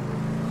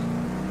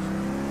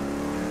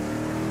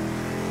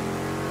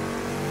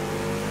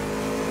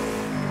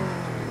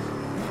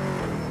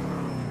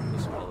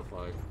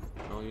 Disqualified.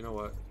 No, you know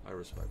what? I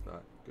respect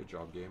that. Good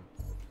job, game.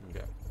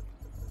 Okay.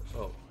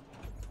 So,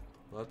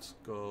 let's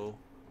go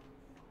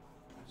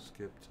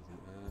skip to the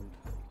end.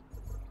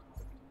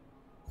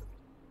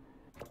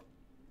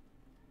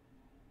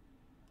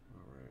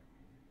 Alright.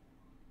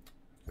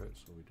 Good,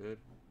 so we did.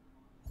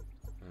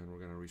 And we're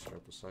going to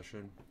restart the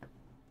session.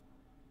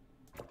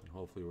 And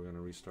hopefully we're going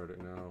to restart it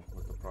now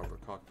with the proper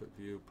cockpit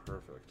view.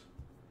 Perfect.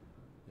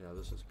 Yeah,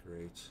 this is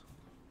great.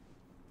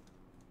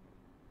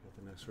 Got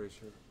the next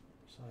racer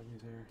beside me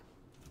there.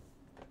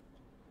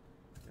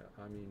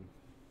 Yeah, I mean,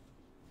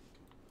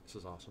 this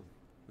is awesome.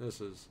 This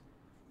is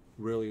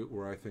really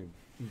where I think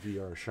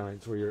VR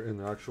shines, where you're in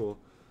the actual,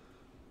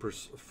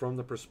 from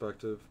the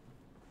perspective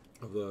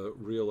of the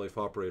real life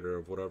operator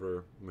of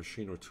whatever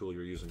machine or tool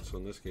you're using. So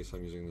in this case,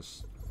 I'm using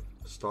this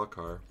stock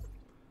car,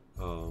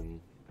 and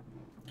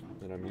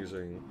I'm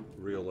using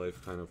real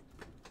life kind of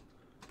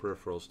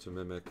peripherals to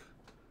mimic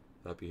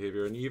that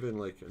behavior. And even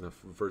like in a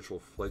virtual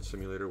flight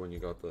simulator, when you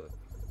got the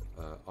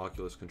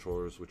Oculus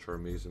controllers, which are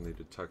amazing. They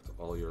detect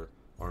all your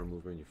arm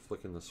movement. You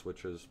flick in the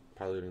switches,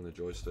 piloting the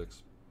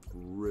joysticks.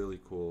 Really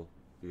cool.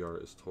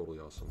 VR is totally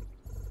awesome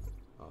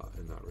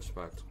in that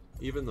respect.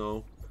 Even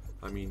though,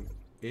 I mean,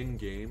 in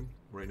game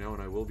right now,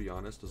 and I will be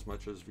honest, as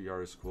much as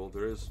VR is cool,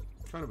 there is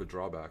kind of a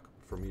drawback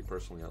for me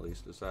personally, at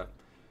least, is that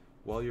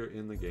while you're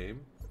in the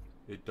game,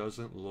 it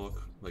doesn't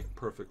look like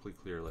perfectly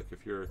clear. Like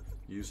if you're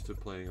used to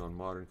playing on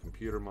modern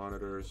computer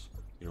monitors,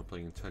 you know,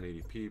 playing in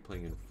 1080p,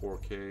 playing in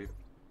 4K,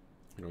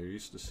 you know, you're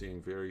used to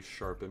seeing very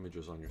sharp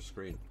images on your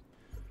screen.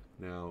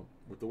 Now,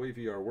 with the way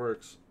VR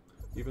works,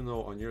 even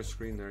though on your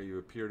screen there you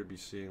appear to be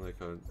seeing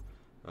like a,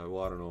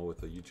 well, I don't know,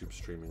 with the YouTube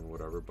streaming or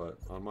whatever, but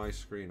on my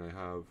screen I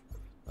have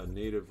a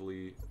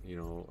natively, you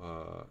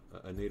know,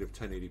 a native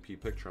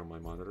 1080p picture on my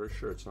monitor.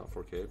 Sure, it's not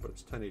 4K, but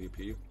it's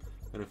 1080p.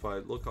 And if I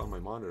look on my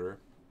monitor,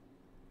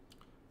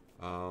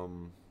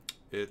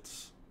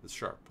 it's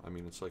sharp. I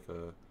mean, it's like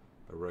a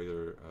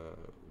regular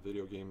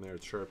video game there.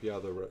 It's sharp. Yeah,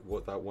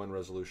 what that one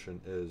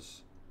resolution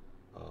is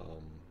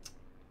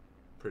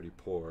pretty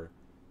poor,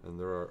 and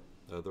there are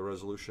the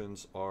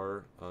resolutions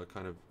are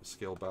kind of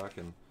scaled back,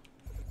 and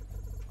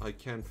I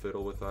can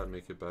fiddle with that and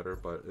make it better,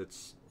 but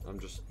it's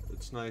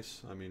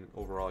nice. I mean,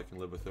 overall I can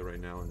live with it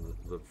right now, and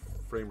the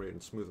frame rate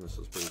and smoothness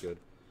is pretty good.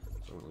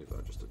 So I'm gonna leave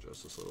that, just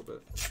adjust this a little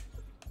bit.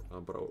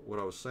 But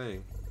what was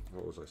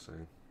I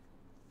saying?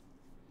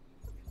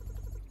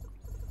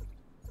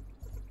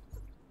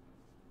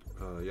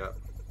 Yeah,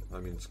 I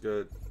mean, it's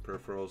good.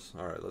 Peripherals.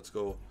 All right, let's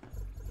go.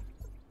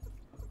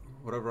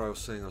 Whatever I was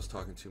saying, I was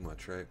talking too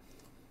much, right?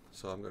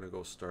 So I'm gonna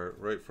go start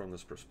right from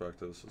this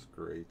perspective. This is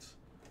great.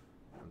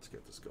 Let's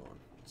get this going.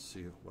 Let's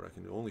see what I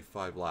can do. Only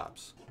 5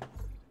 laps,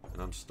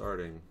 and I'm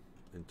starting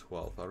in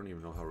 12th. I don't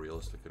even know how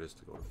realistic it is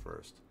to go to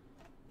first.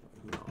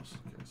 Who knows?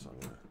 Okay, so I'm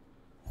gonna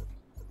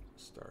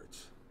start.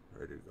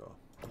 Ready to go.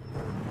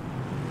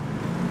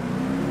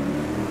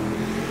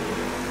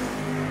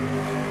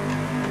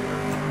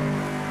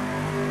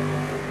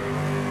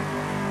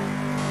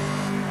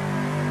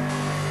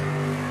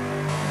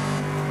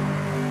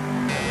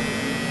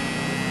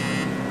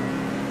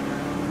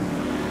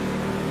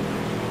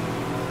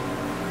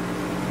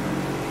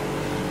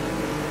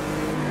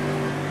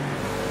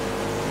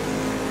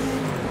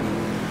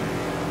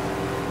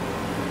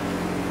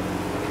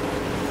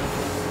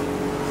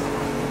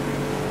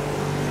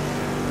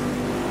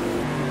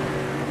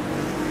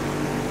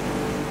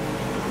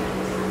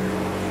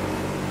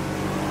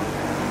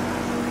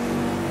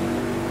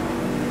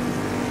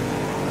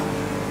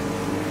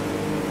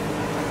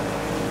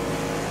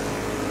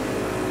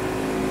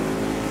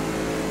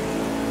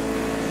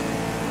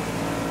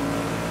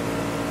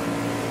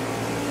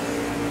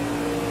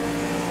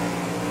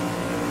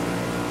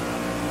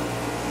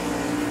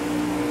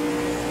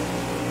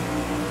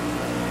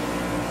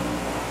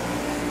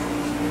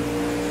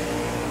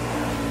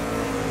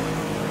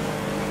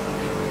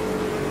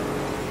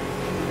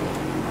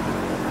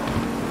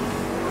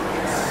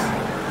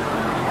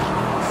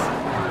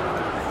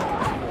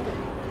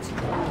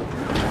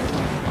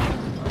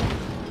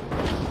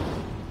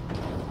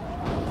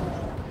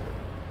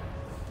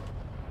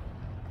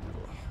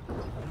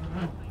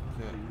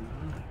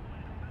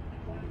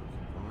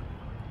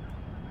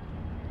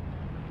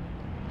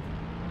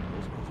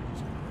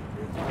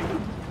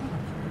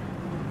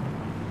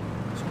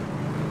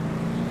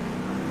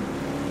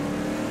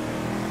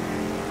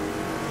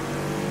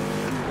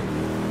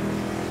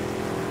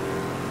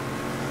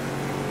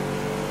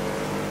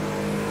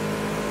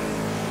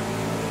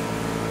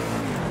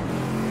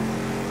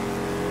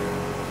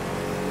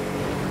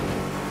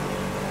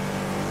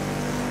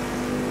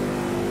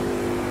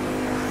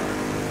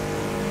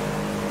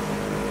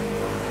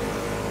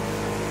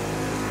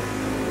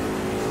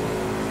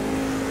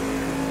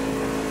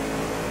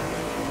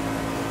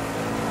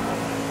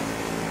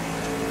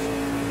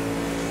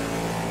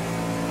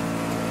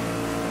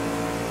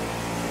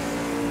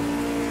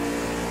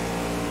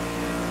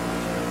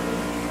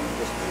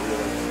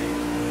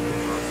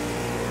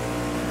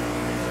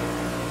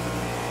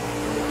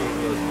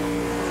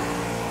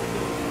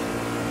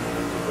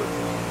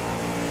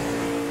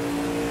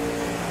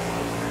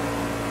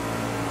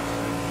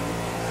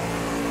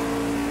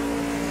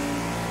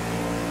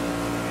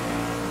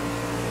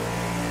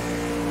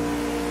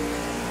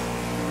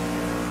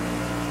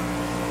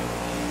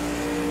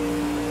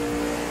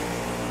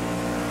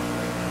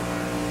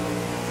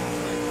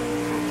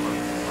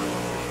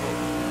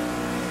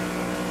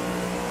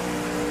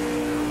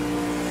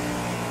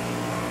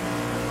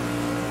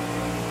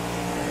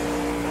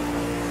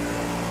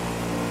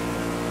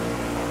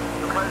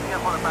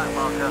 back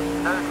marker.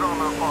 No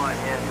drama required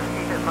here, just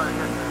keep it focused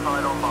and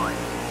slide on by.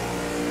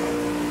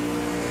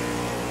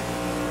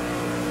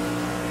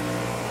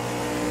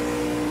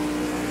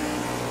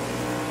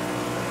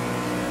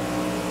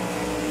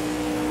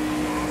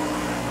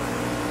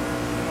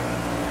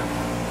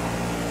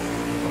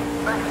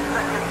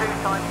 Second 2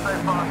 times so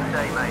far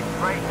today, mate.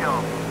 Great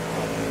job.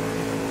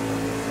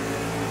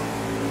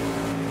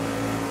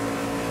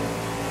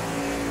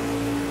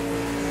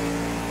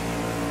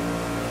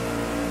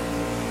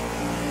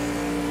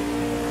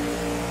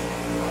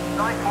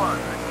 Nice one,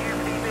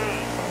 UPB.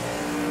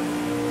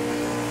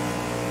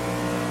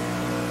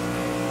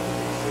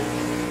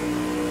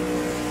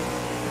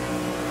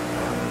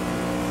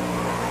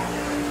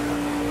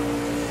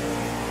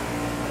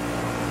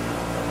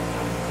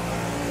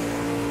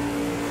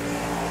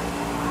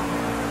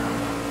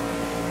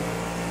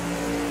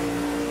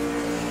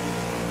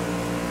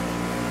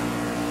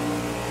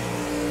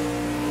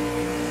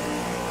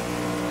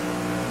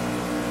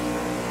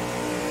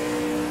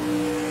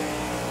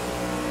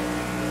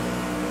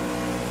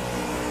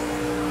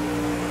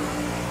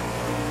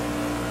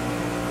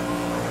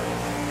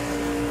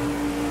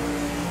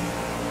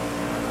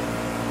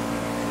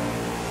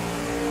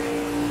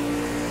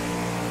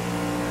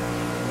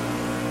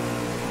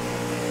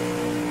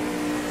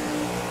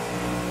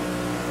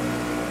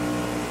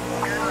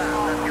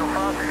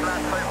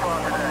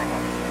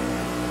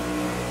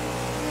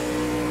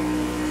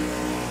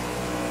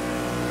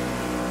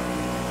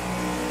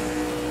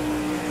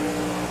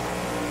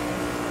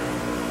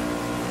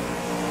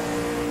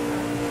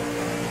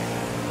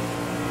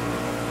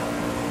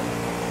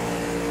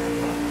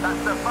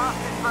 That's the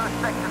fastest first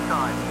sector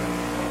time.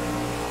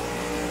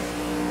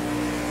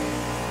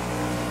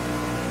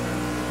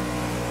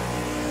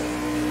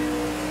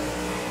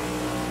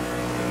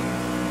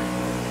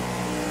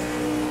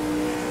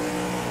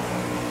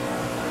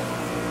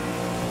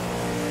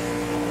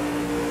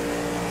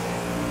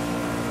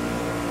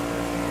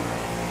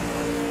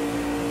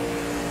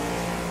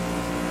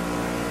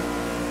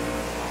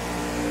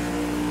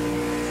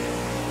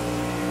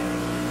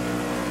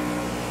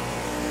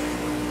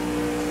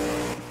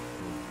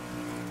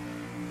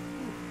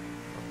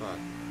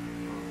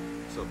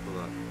 Except for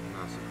that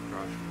massive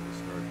crash from the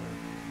start there.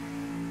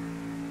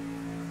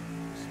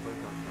 Despite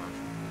that crash,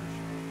 we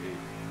finished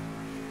 8th.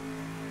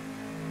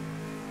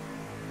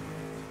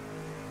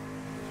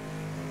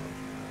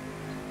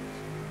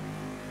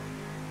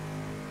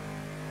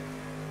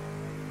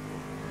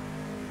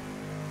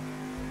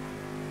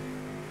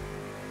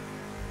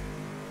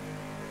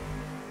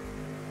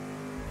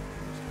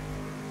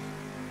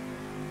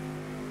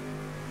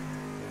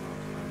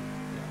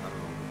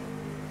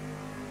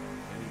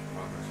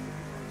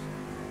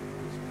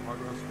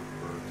 Progress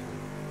refer to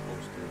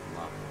posted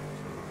lap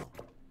times.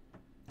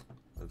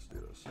 Let's do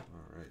this. All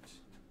right.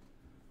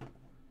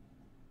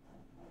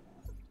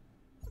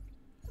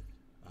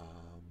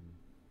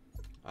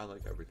 I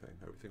like everything.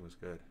 Everything was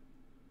good.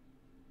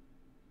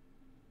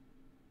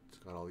 It's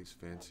got all these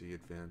fancy,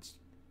 advanced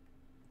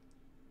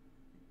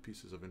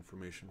pieces of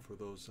information for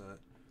those that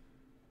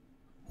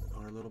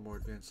are a little more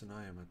advanced than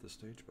I am at this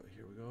stage. But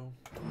here we go.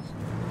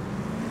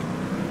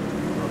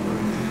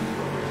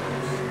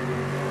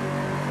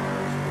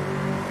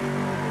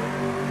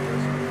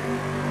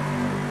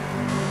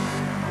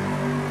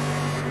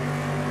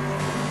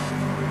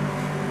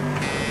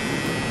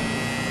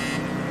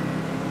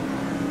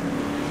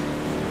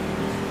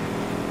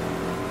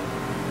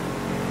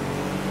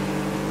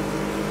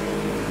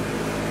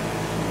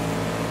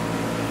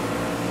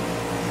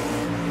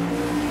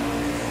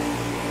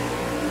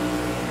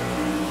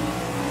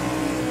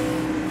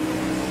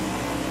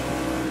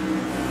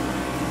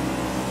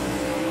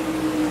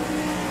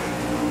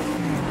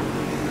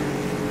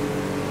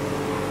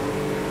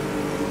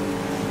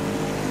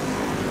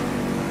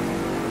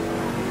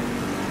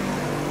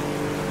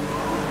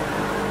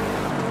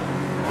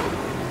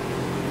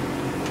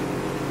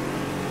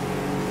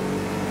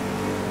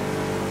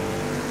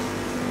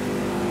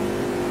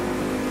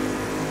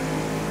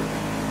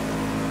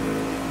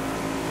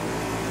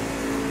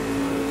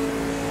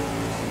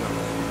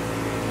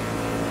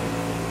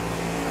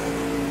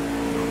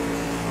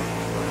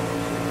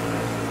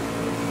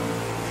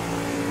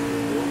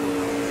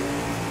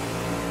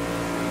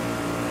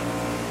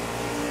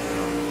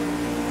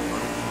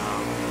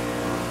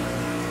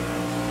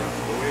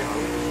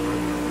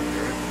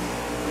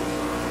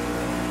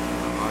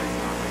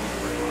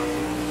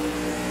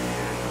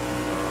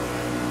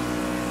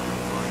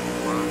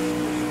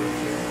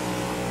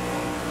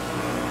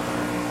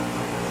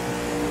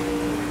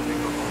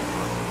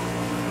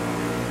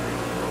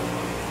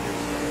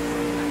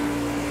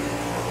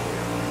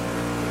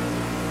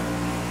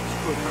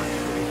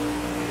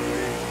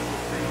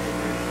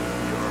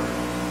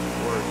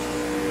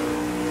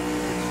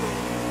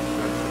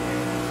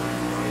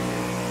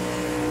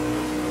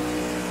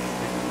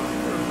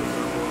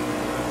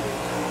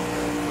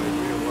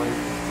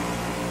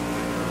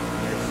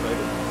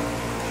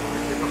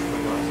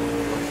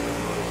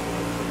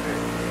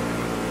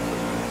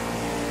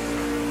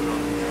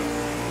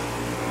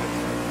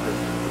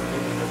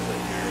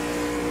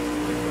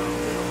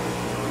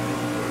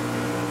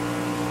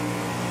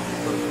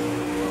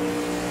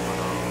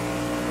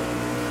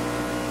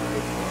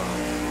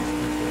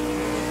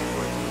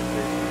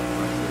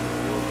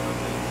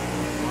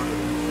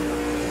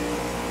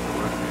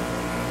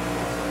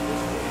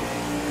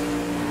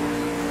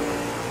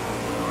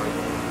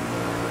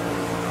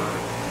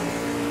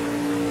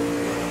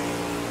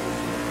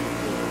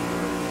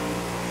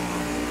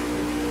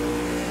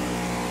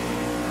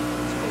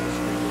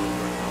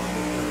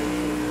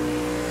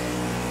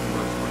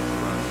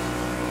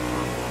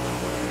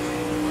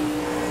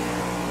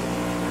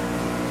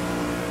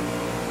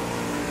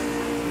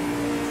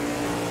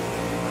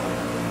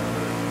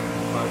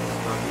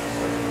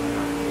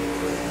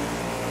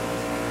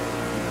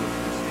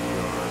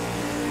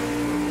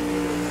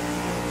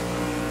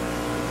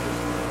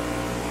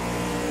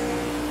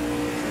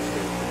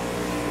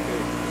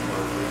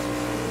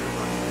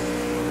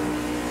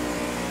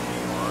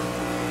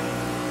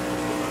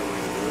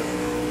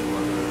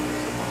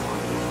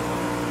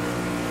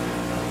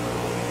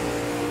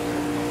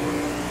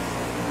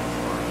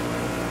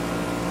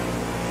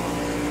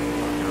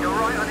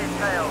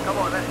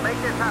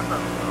 have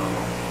them.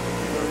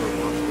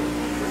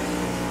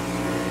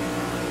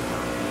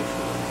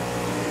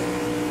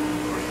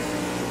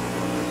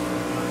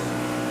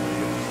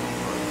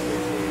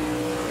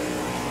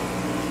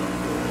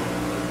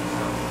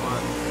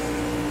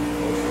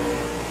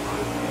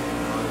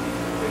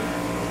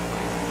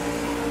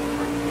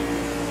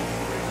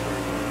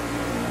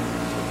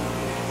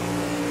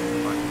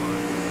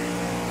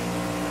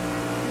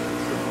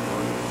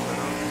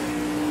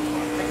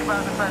 Think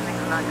about defending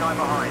from that guy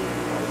behind.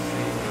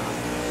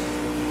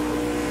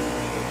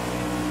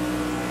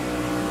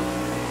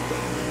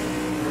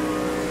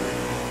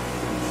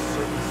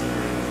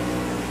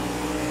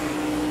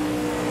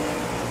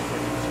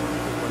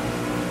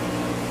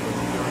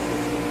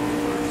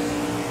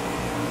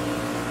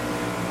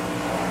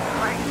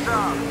 Great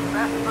job.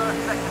 Best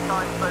first sector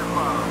time so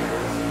far.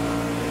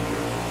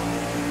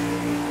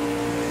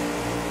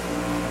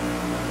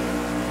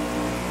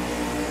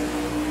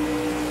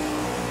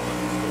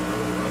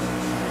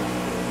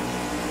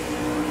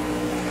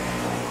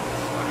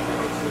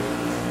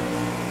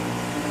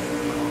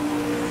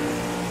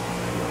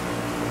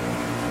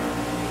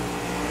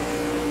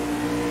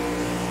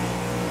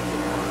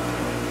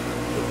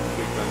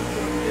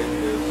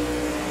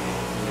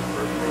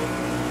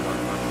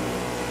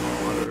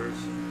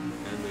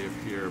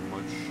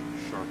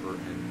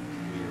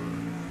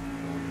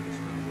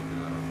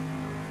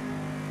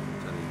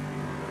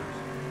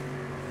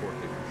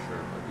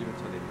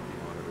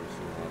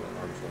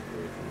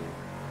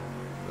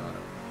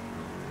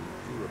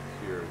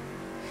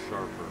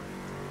 Sharper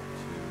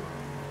to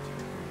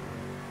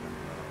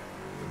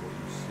than what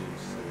you see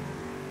sitting in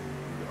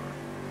VR.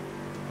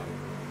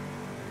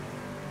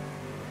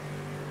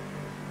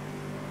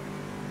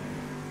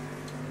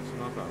 It's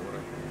not bad. What I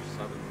think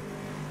 7.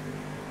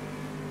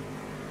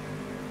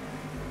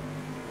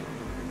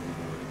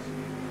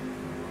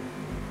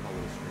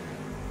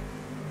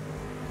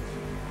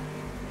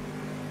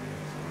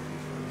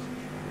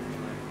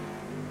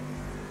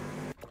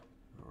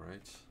 All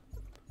right.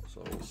 So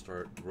we'll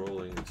start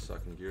rolling in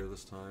second gear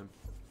this time.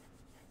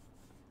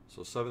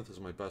 So 7th is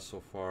my best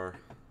so far.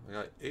 I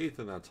got 8th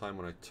in that time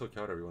when I took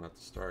out everyone at the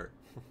start.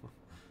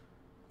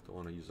 Don't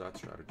want to use that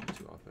strategy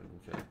too often.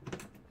 Okay.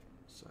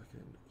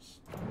 Second.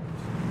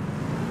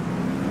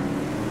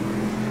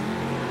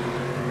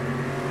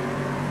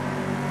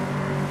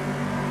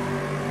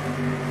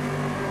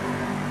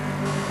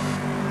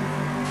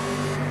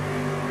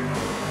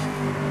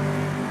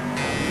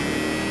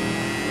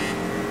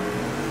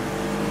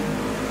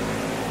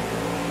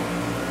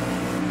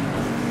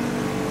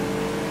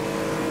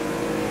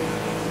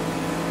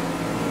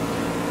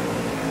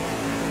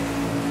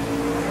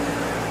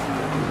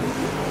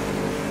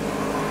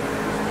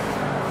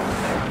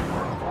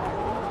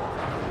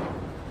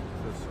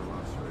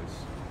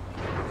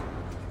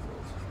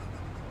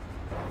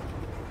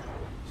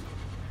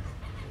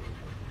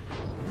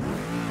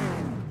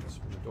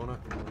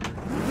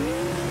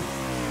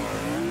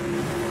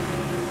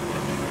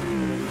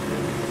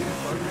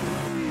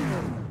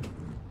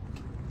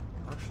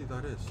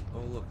 That is.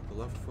 Oh look, the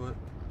left foot.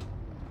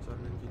 Is that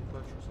an in-gear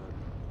clutch or is that?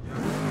 Yeah.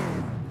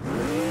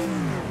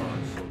 Oh,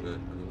 it's so good.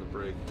 And then the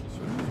brake, he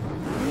switches.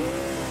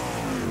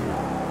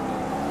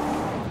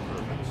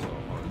 Perfect. So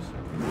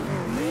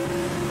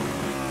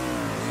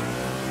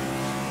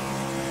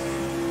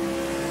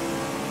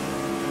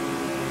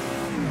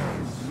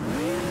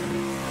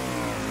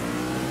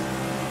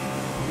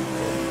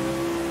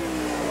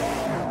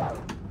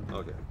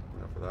okay,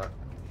 enough of that.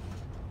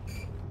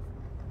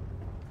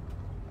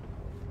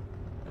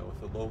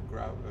 The low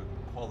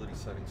quality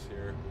settings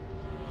here.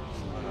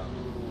 Not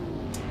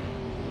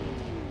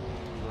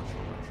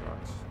sure what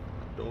tracks.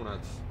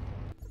 Donuts.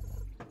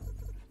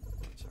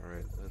 That's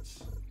alright. Let's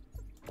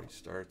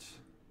restart.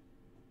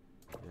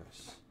 Yes.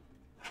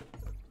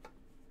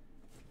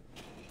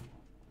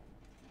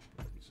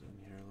 Zoom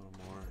here a little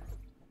more.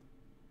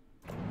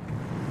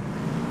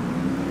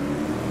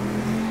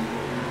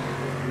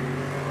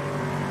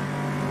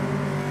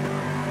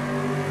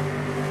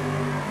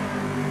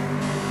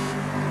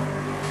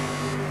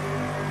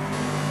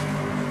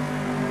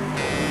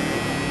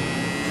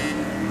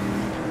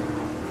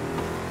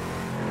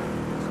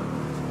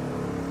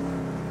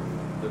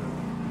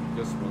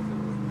 Guess one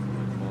thing with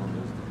my phone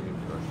is the game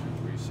could actually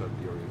reset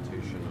the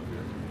orientation of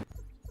your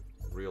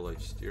real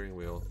life steering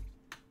wheel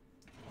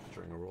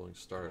during a rolling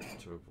start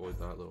to avoid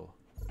that little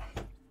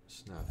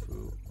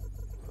snafu.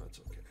 That's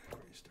okay.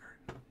 Restart.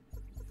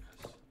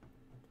 Yes.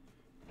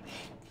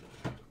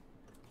 Okay.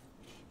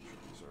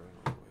 These are in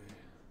our way.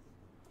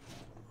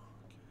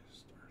 Okay,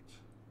 start.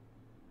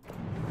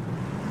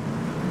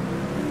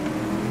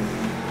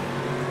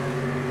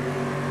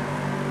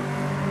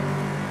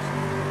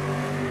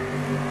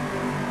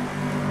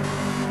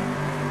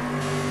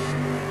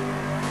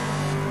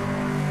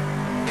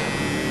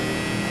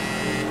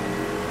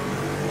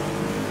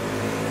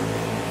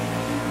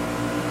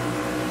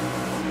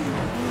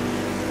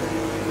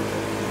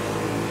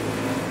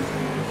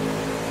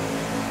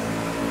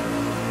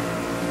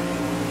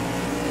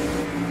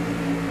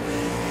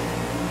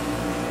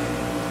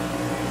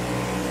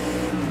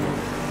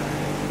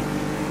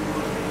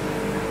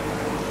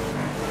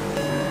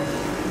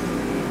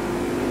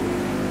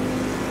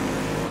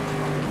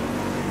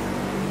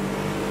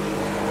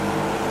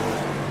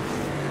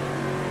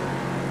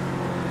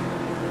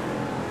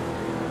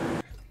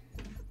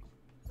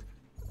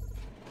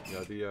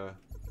 the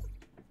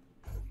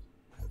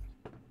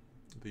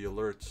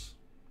alerts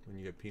when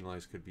you get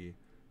penalized could be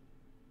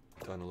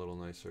done a little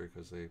nicer,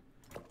 because they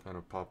kind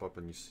of pop up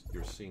and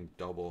you're seeing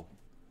double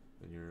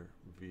in your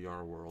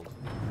VR world.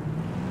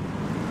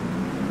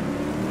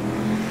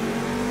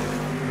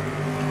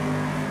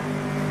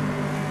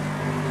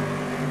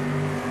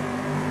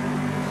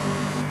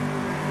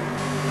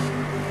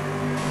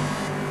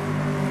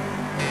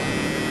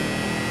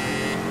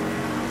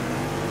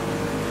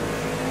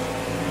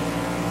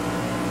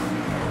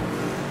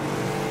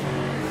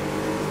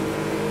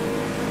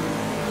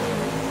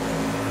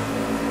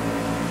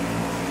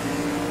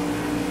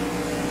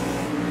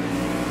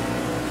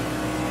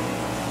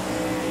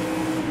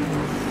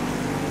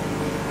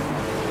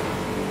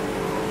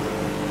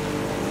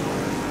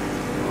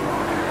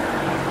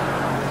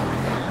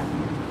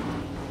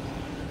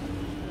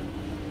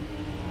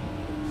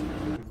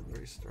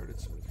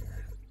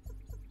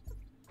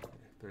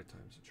 Third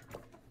time's a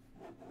charm.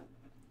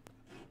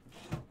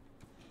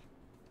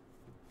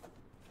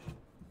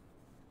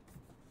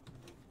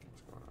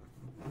 What's going on?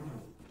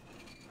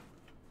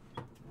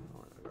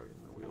 Oh, I gotta get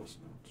my wheels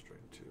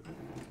straight too.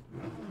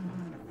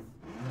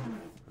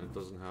 And it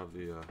doesn't have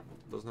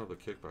the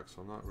kickback,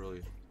 so I'm not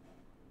really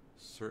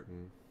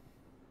certain.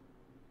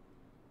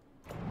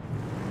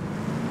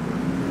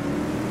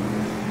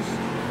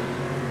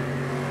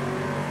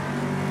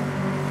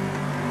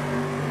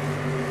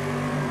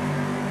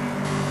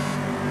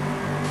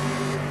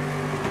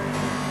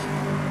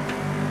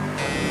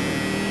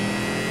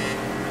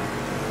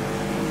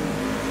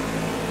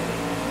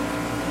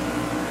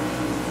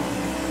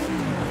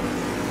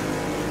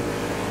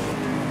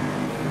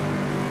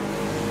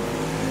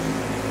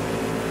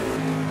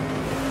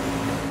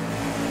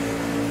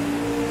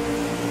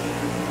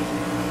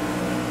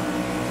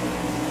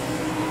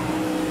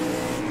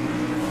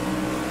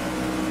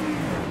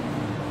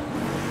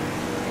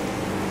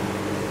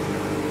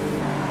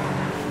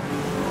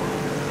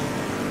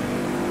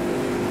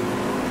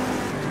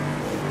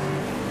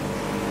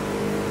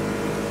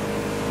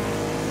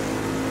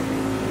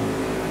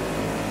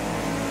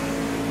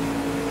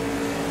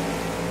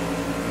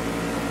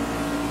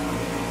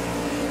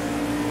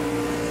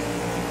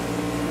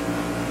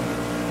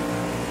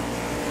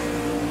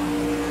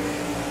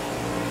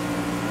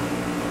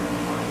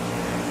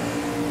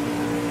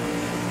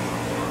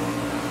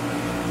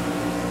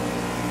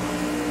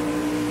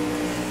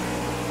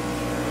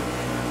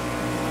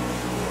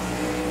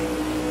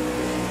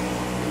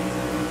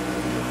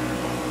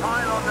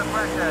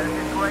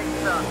 It's great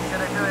stuff. You're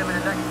going to do him in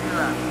the next few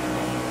laps.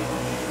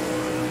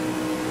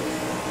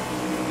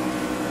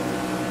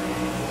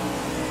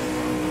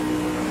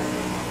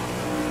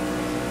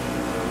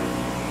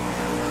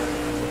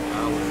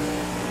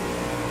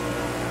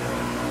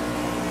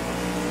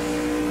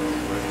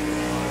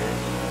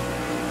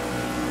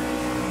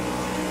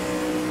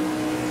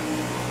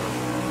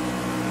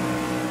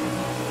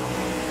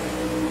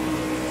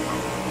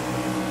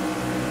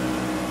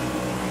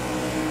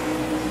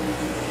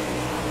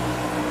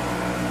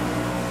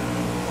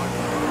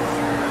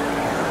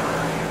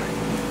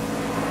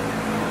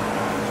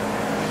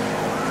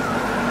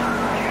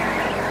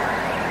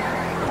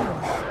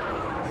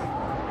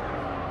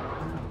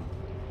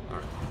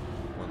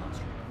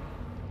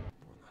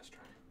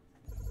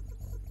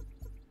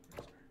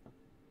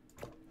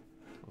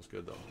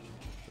 Good though.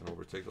 Gonna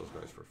overtake those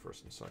guys for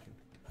first and second.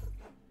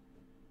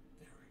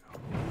 There we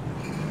go.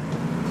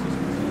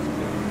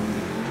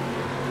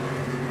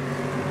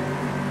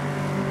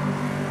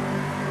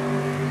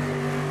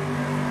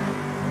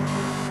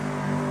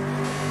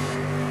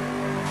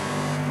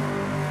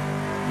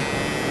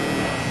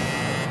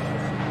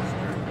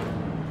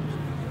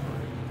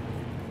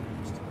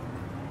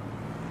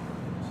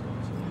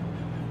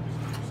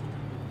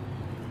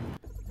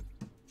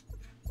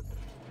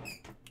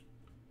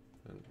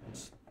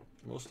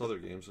 Most other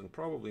games, and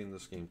probably in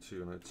this game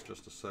too, and it's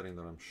just a setting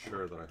that I'm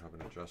sure that I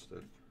haven't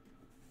adjusted.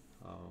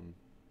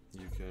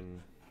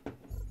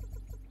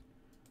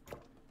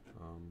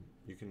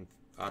 You can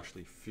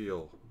actually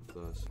feel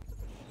the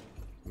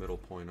middle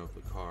point of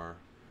the car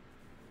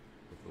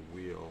with the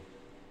wheel.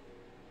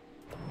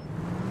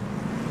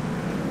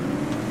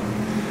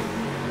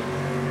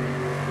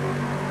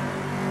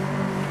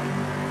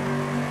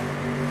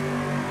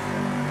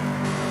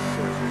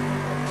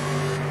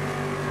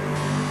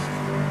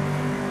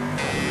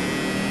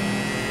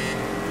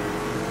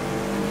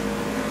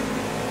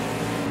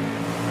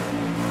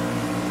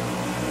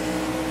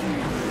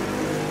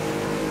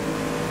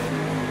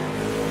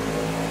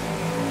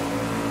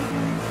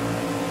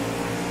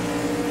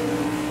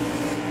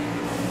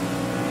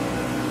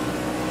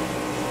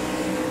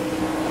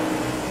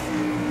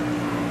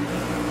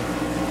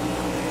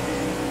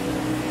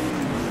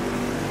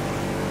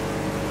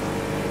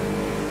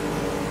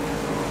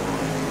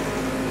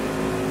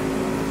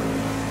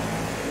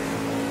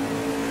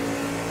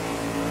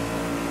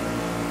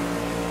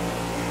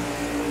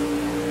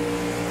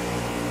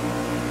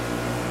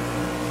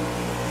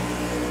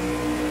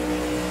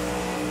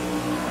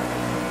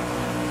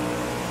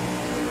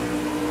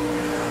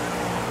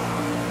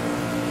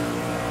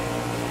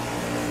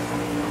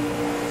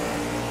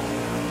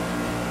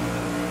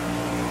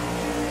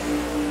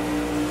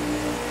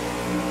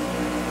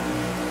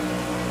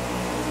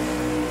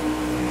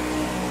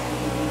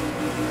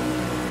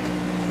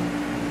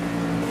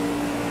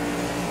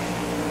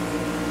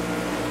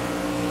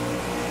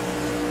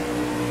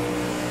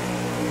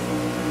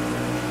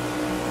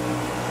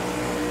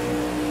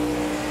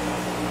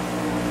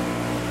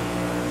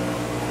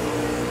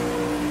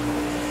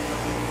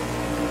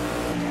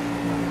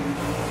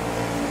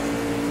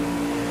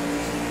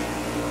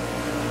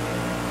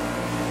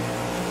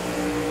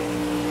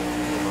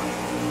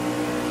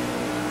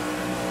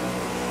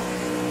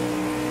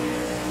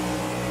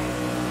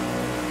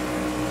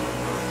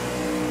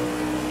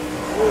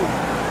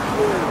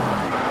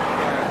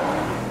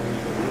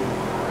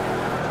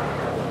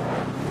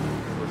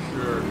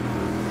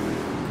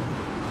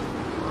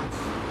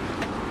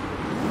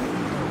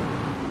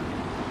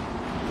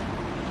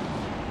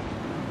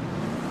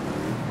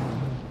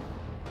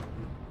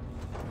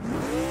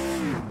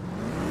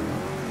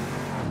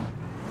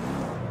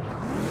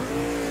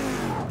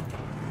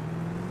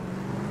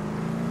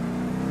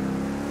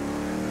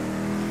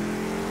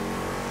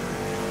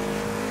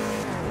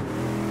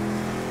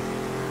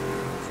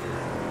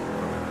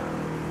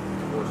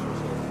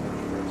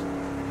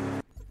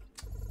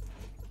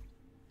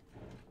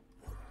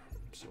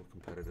 so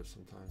competitive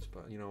sometimes.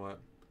 But you know what?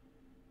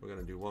 We're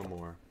gonna do one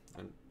more,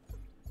 and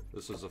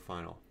this is the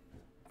final.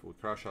 If we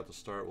crash out the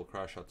start, we'll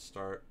crash out the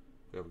start.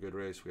 We have a good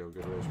race. We have a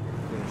good race. We're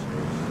gonna finish the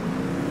race.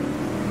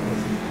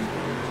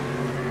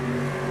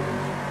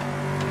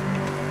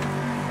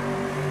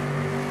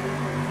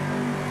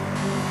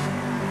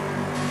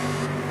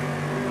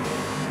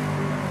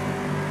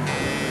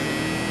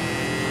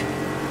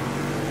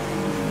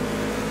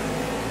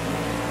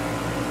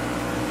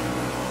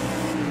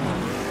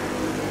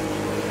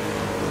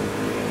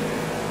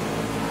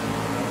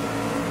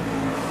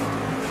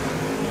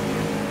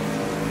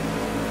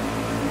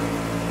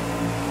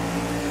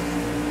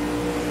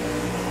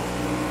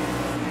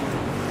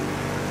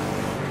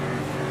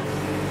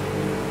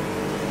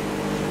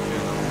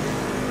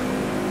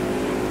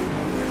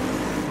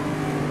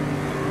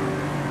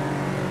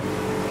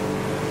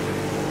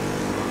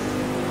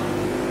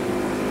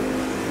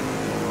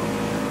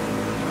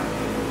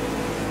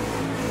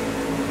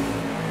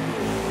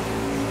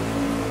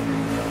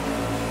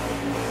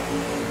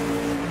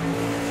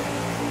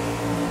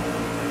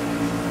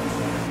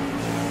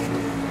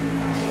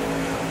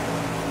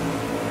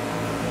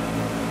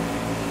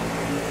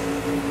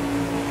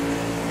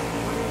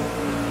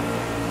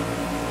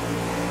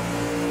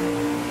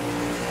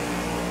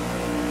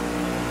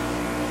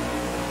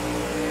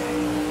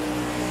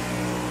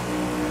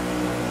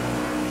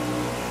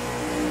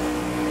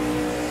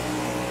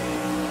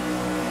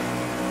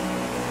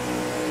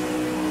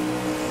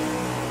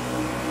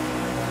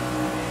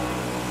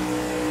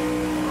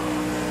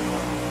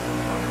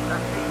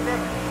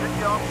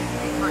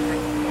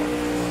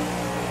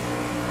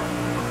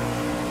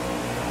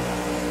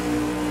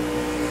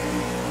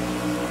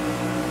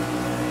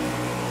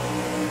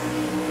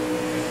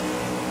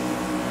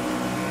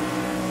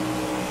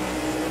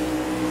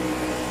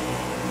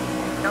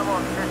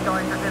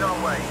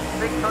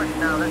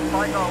 Now let's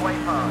fight our way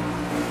past.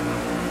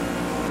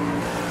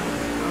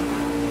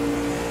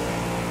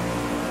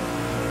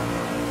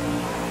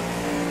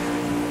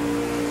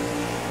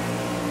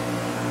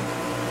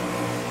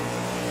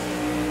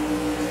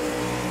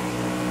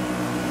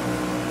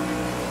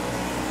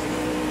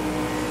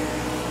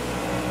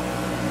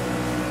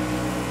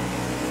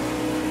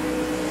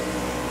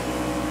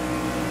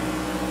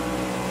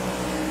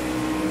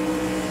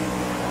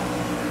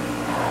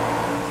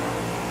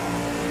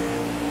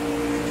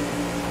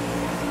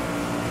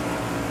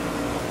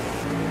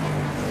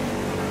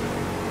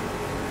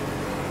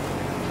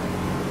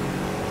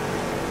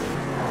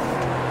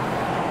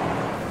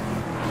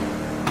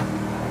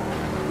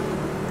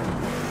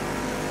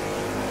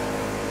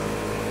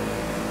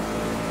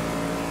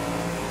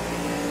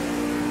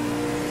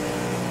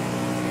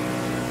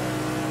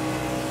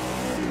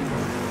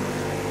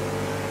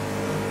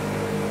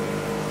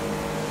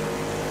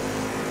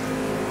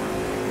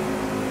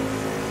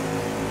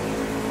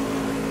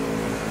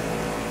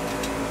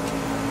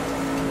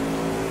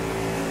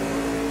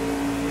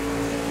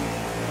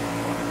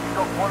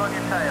 One on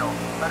your tail.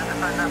 Better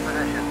defend that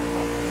position.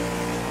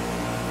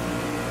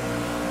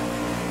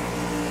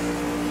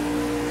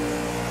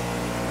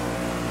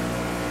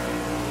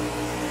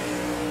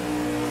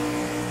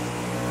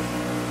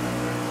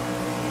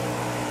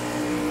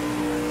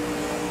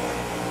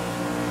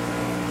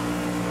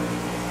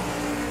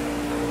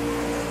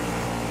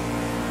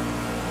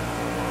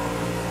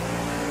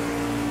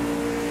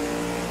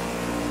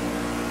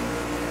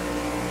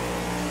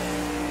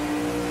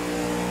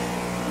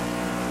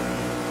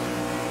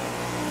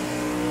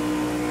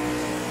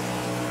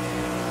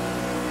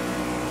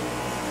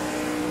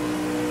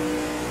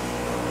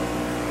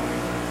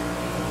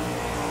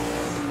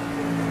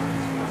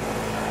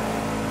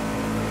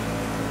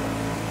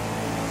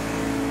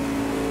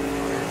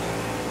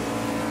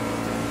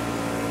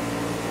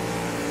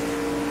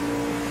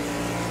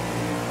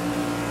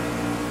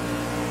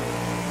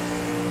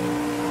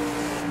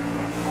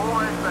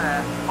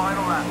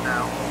 Final lap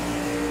now.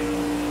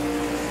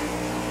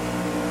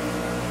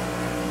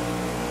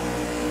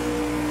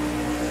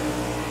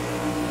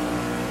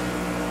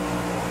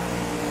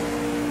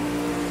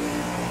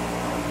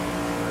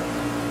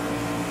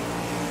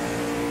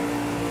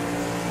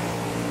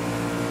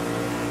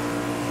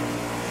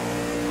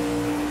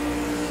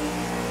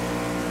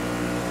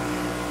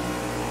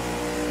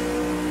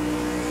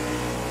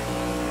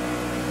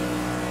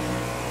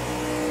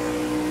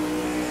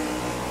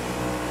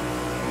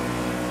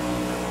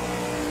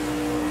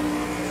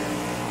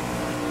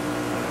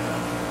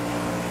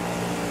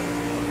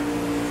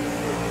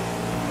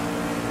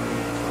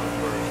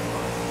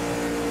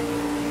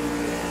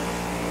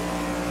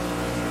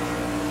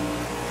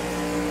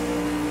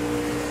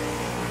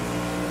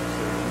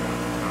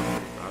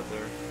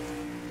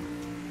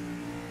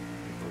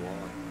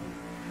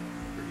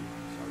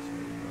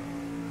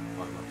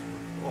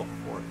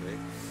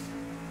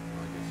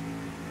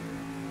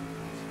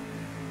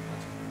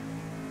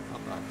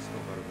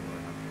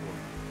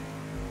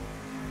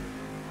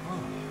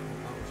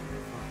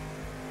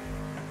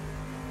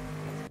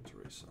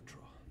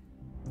 Central.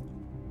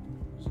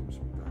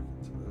 Zooms me back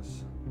into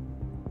this.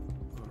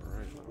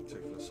 Alright, let me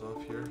take this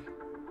off here.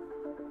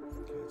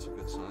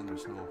 sign.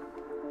 There's no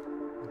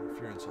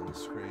interference on the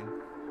screen.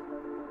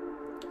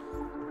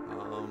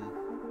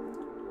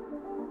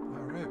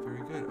 Alright,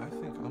 very good. I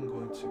think I'm going to go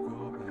and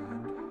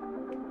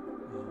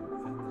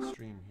end the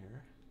stream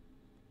here.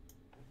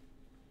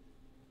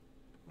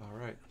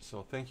 Alright,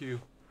 so thanks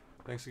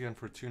again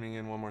for tuning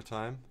in one more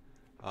time.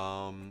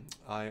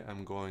 I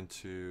am going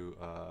to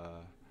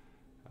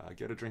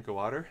get a drink of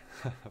water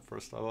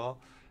first of all,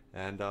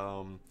 and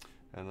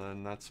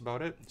then that's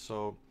about it.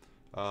 So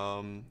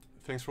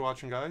thanks for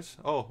watching, guys.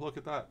 Oh, look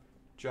at that,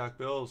 Jack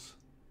Bills,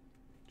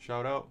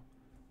 shout out.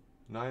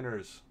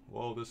 Niners,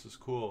 whoa, this is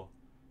cool.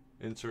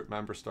 Insert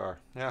member star.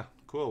 Yeah,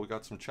 cool. We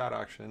got some chat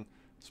action.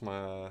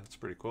 It's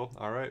pretty cool.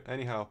 All right,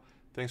 anyhow,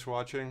 thanks for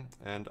watching,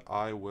 and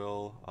I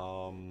will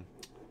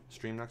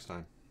stream next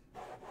time.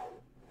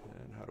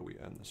 And how do we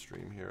end the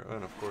stream here?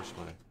 And of course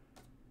my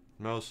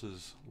mouse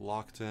is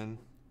locked in.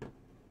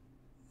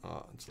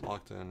 It's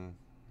locked in.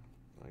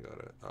 I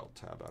gotta alt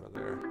tab out of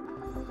there.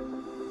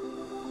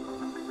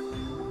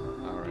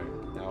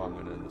 Alright, now I'm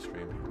gonna end the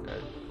stream. Okay.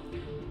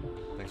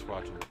 Thanks for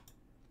watching.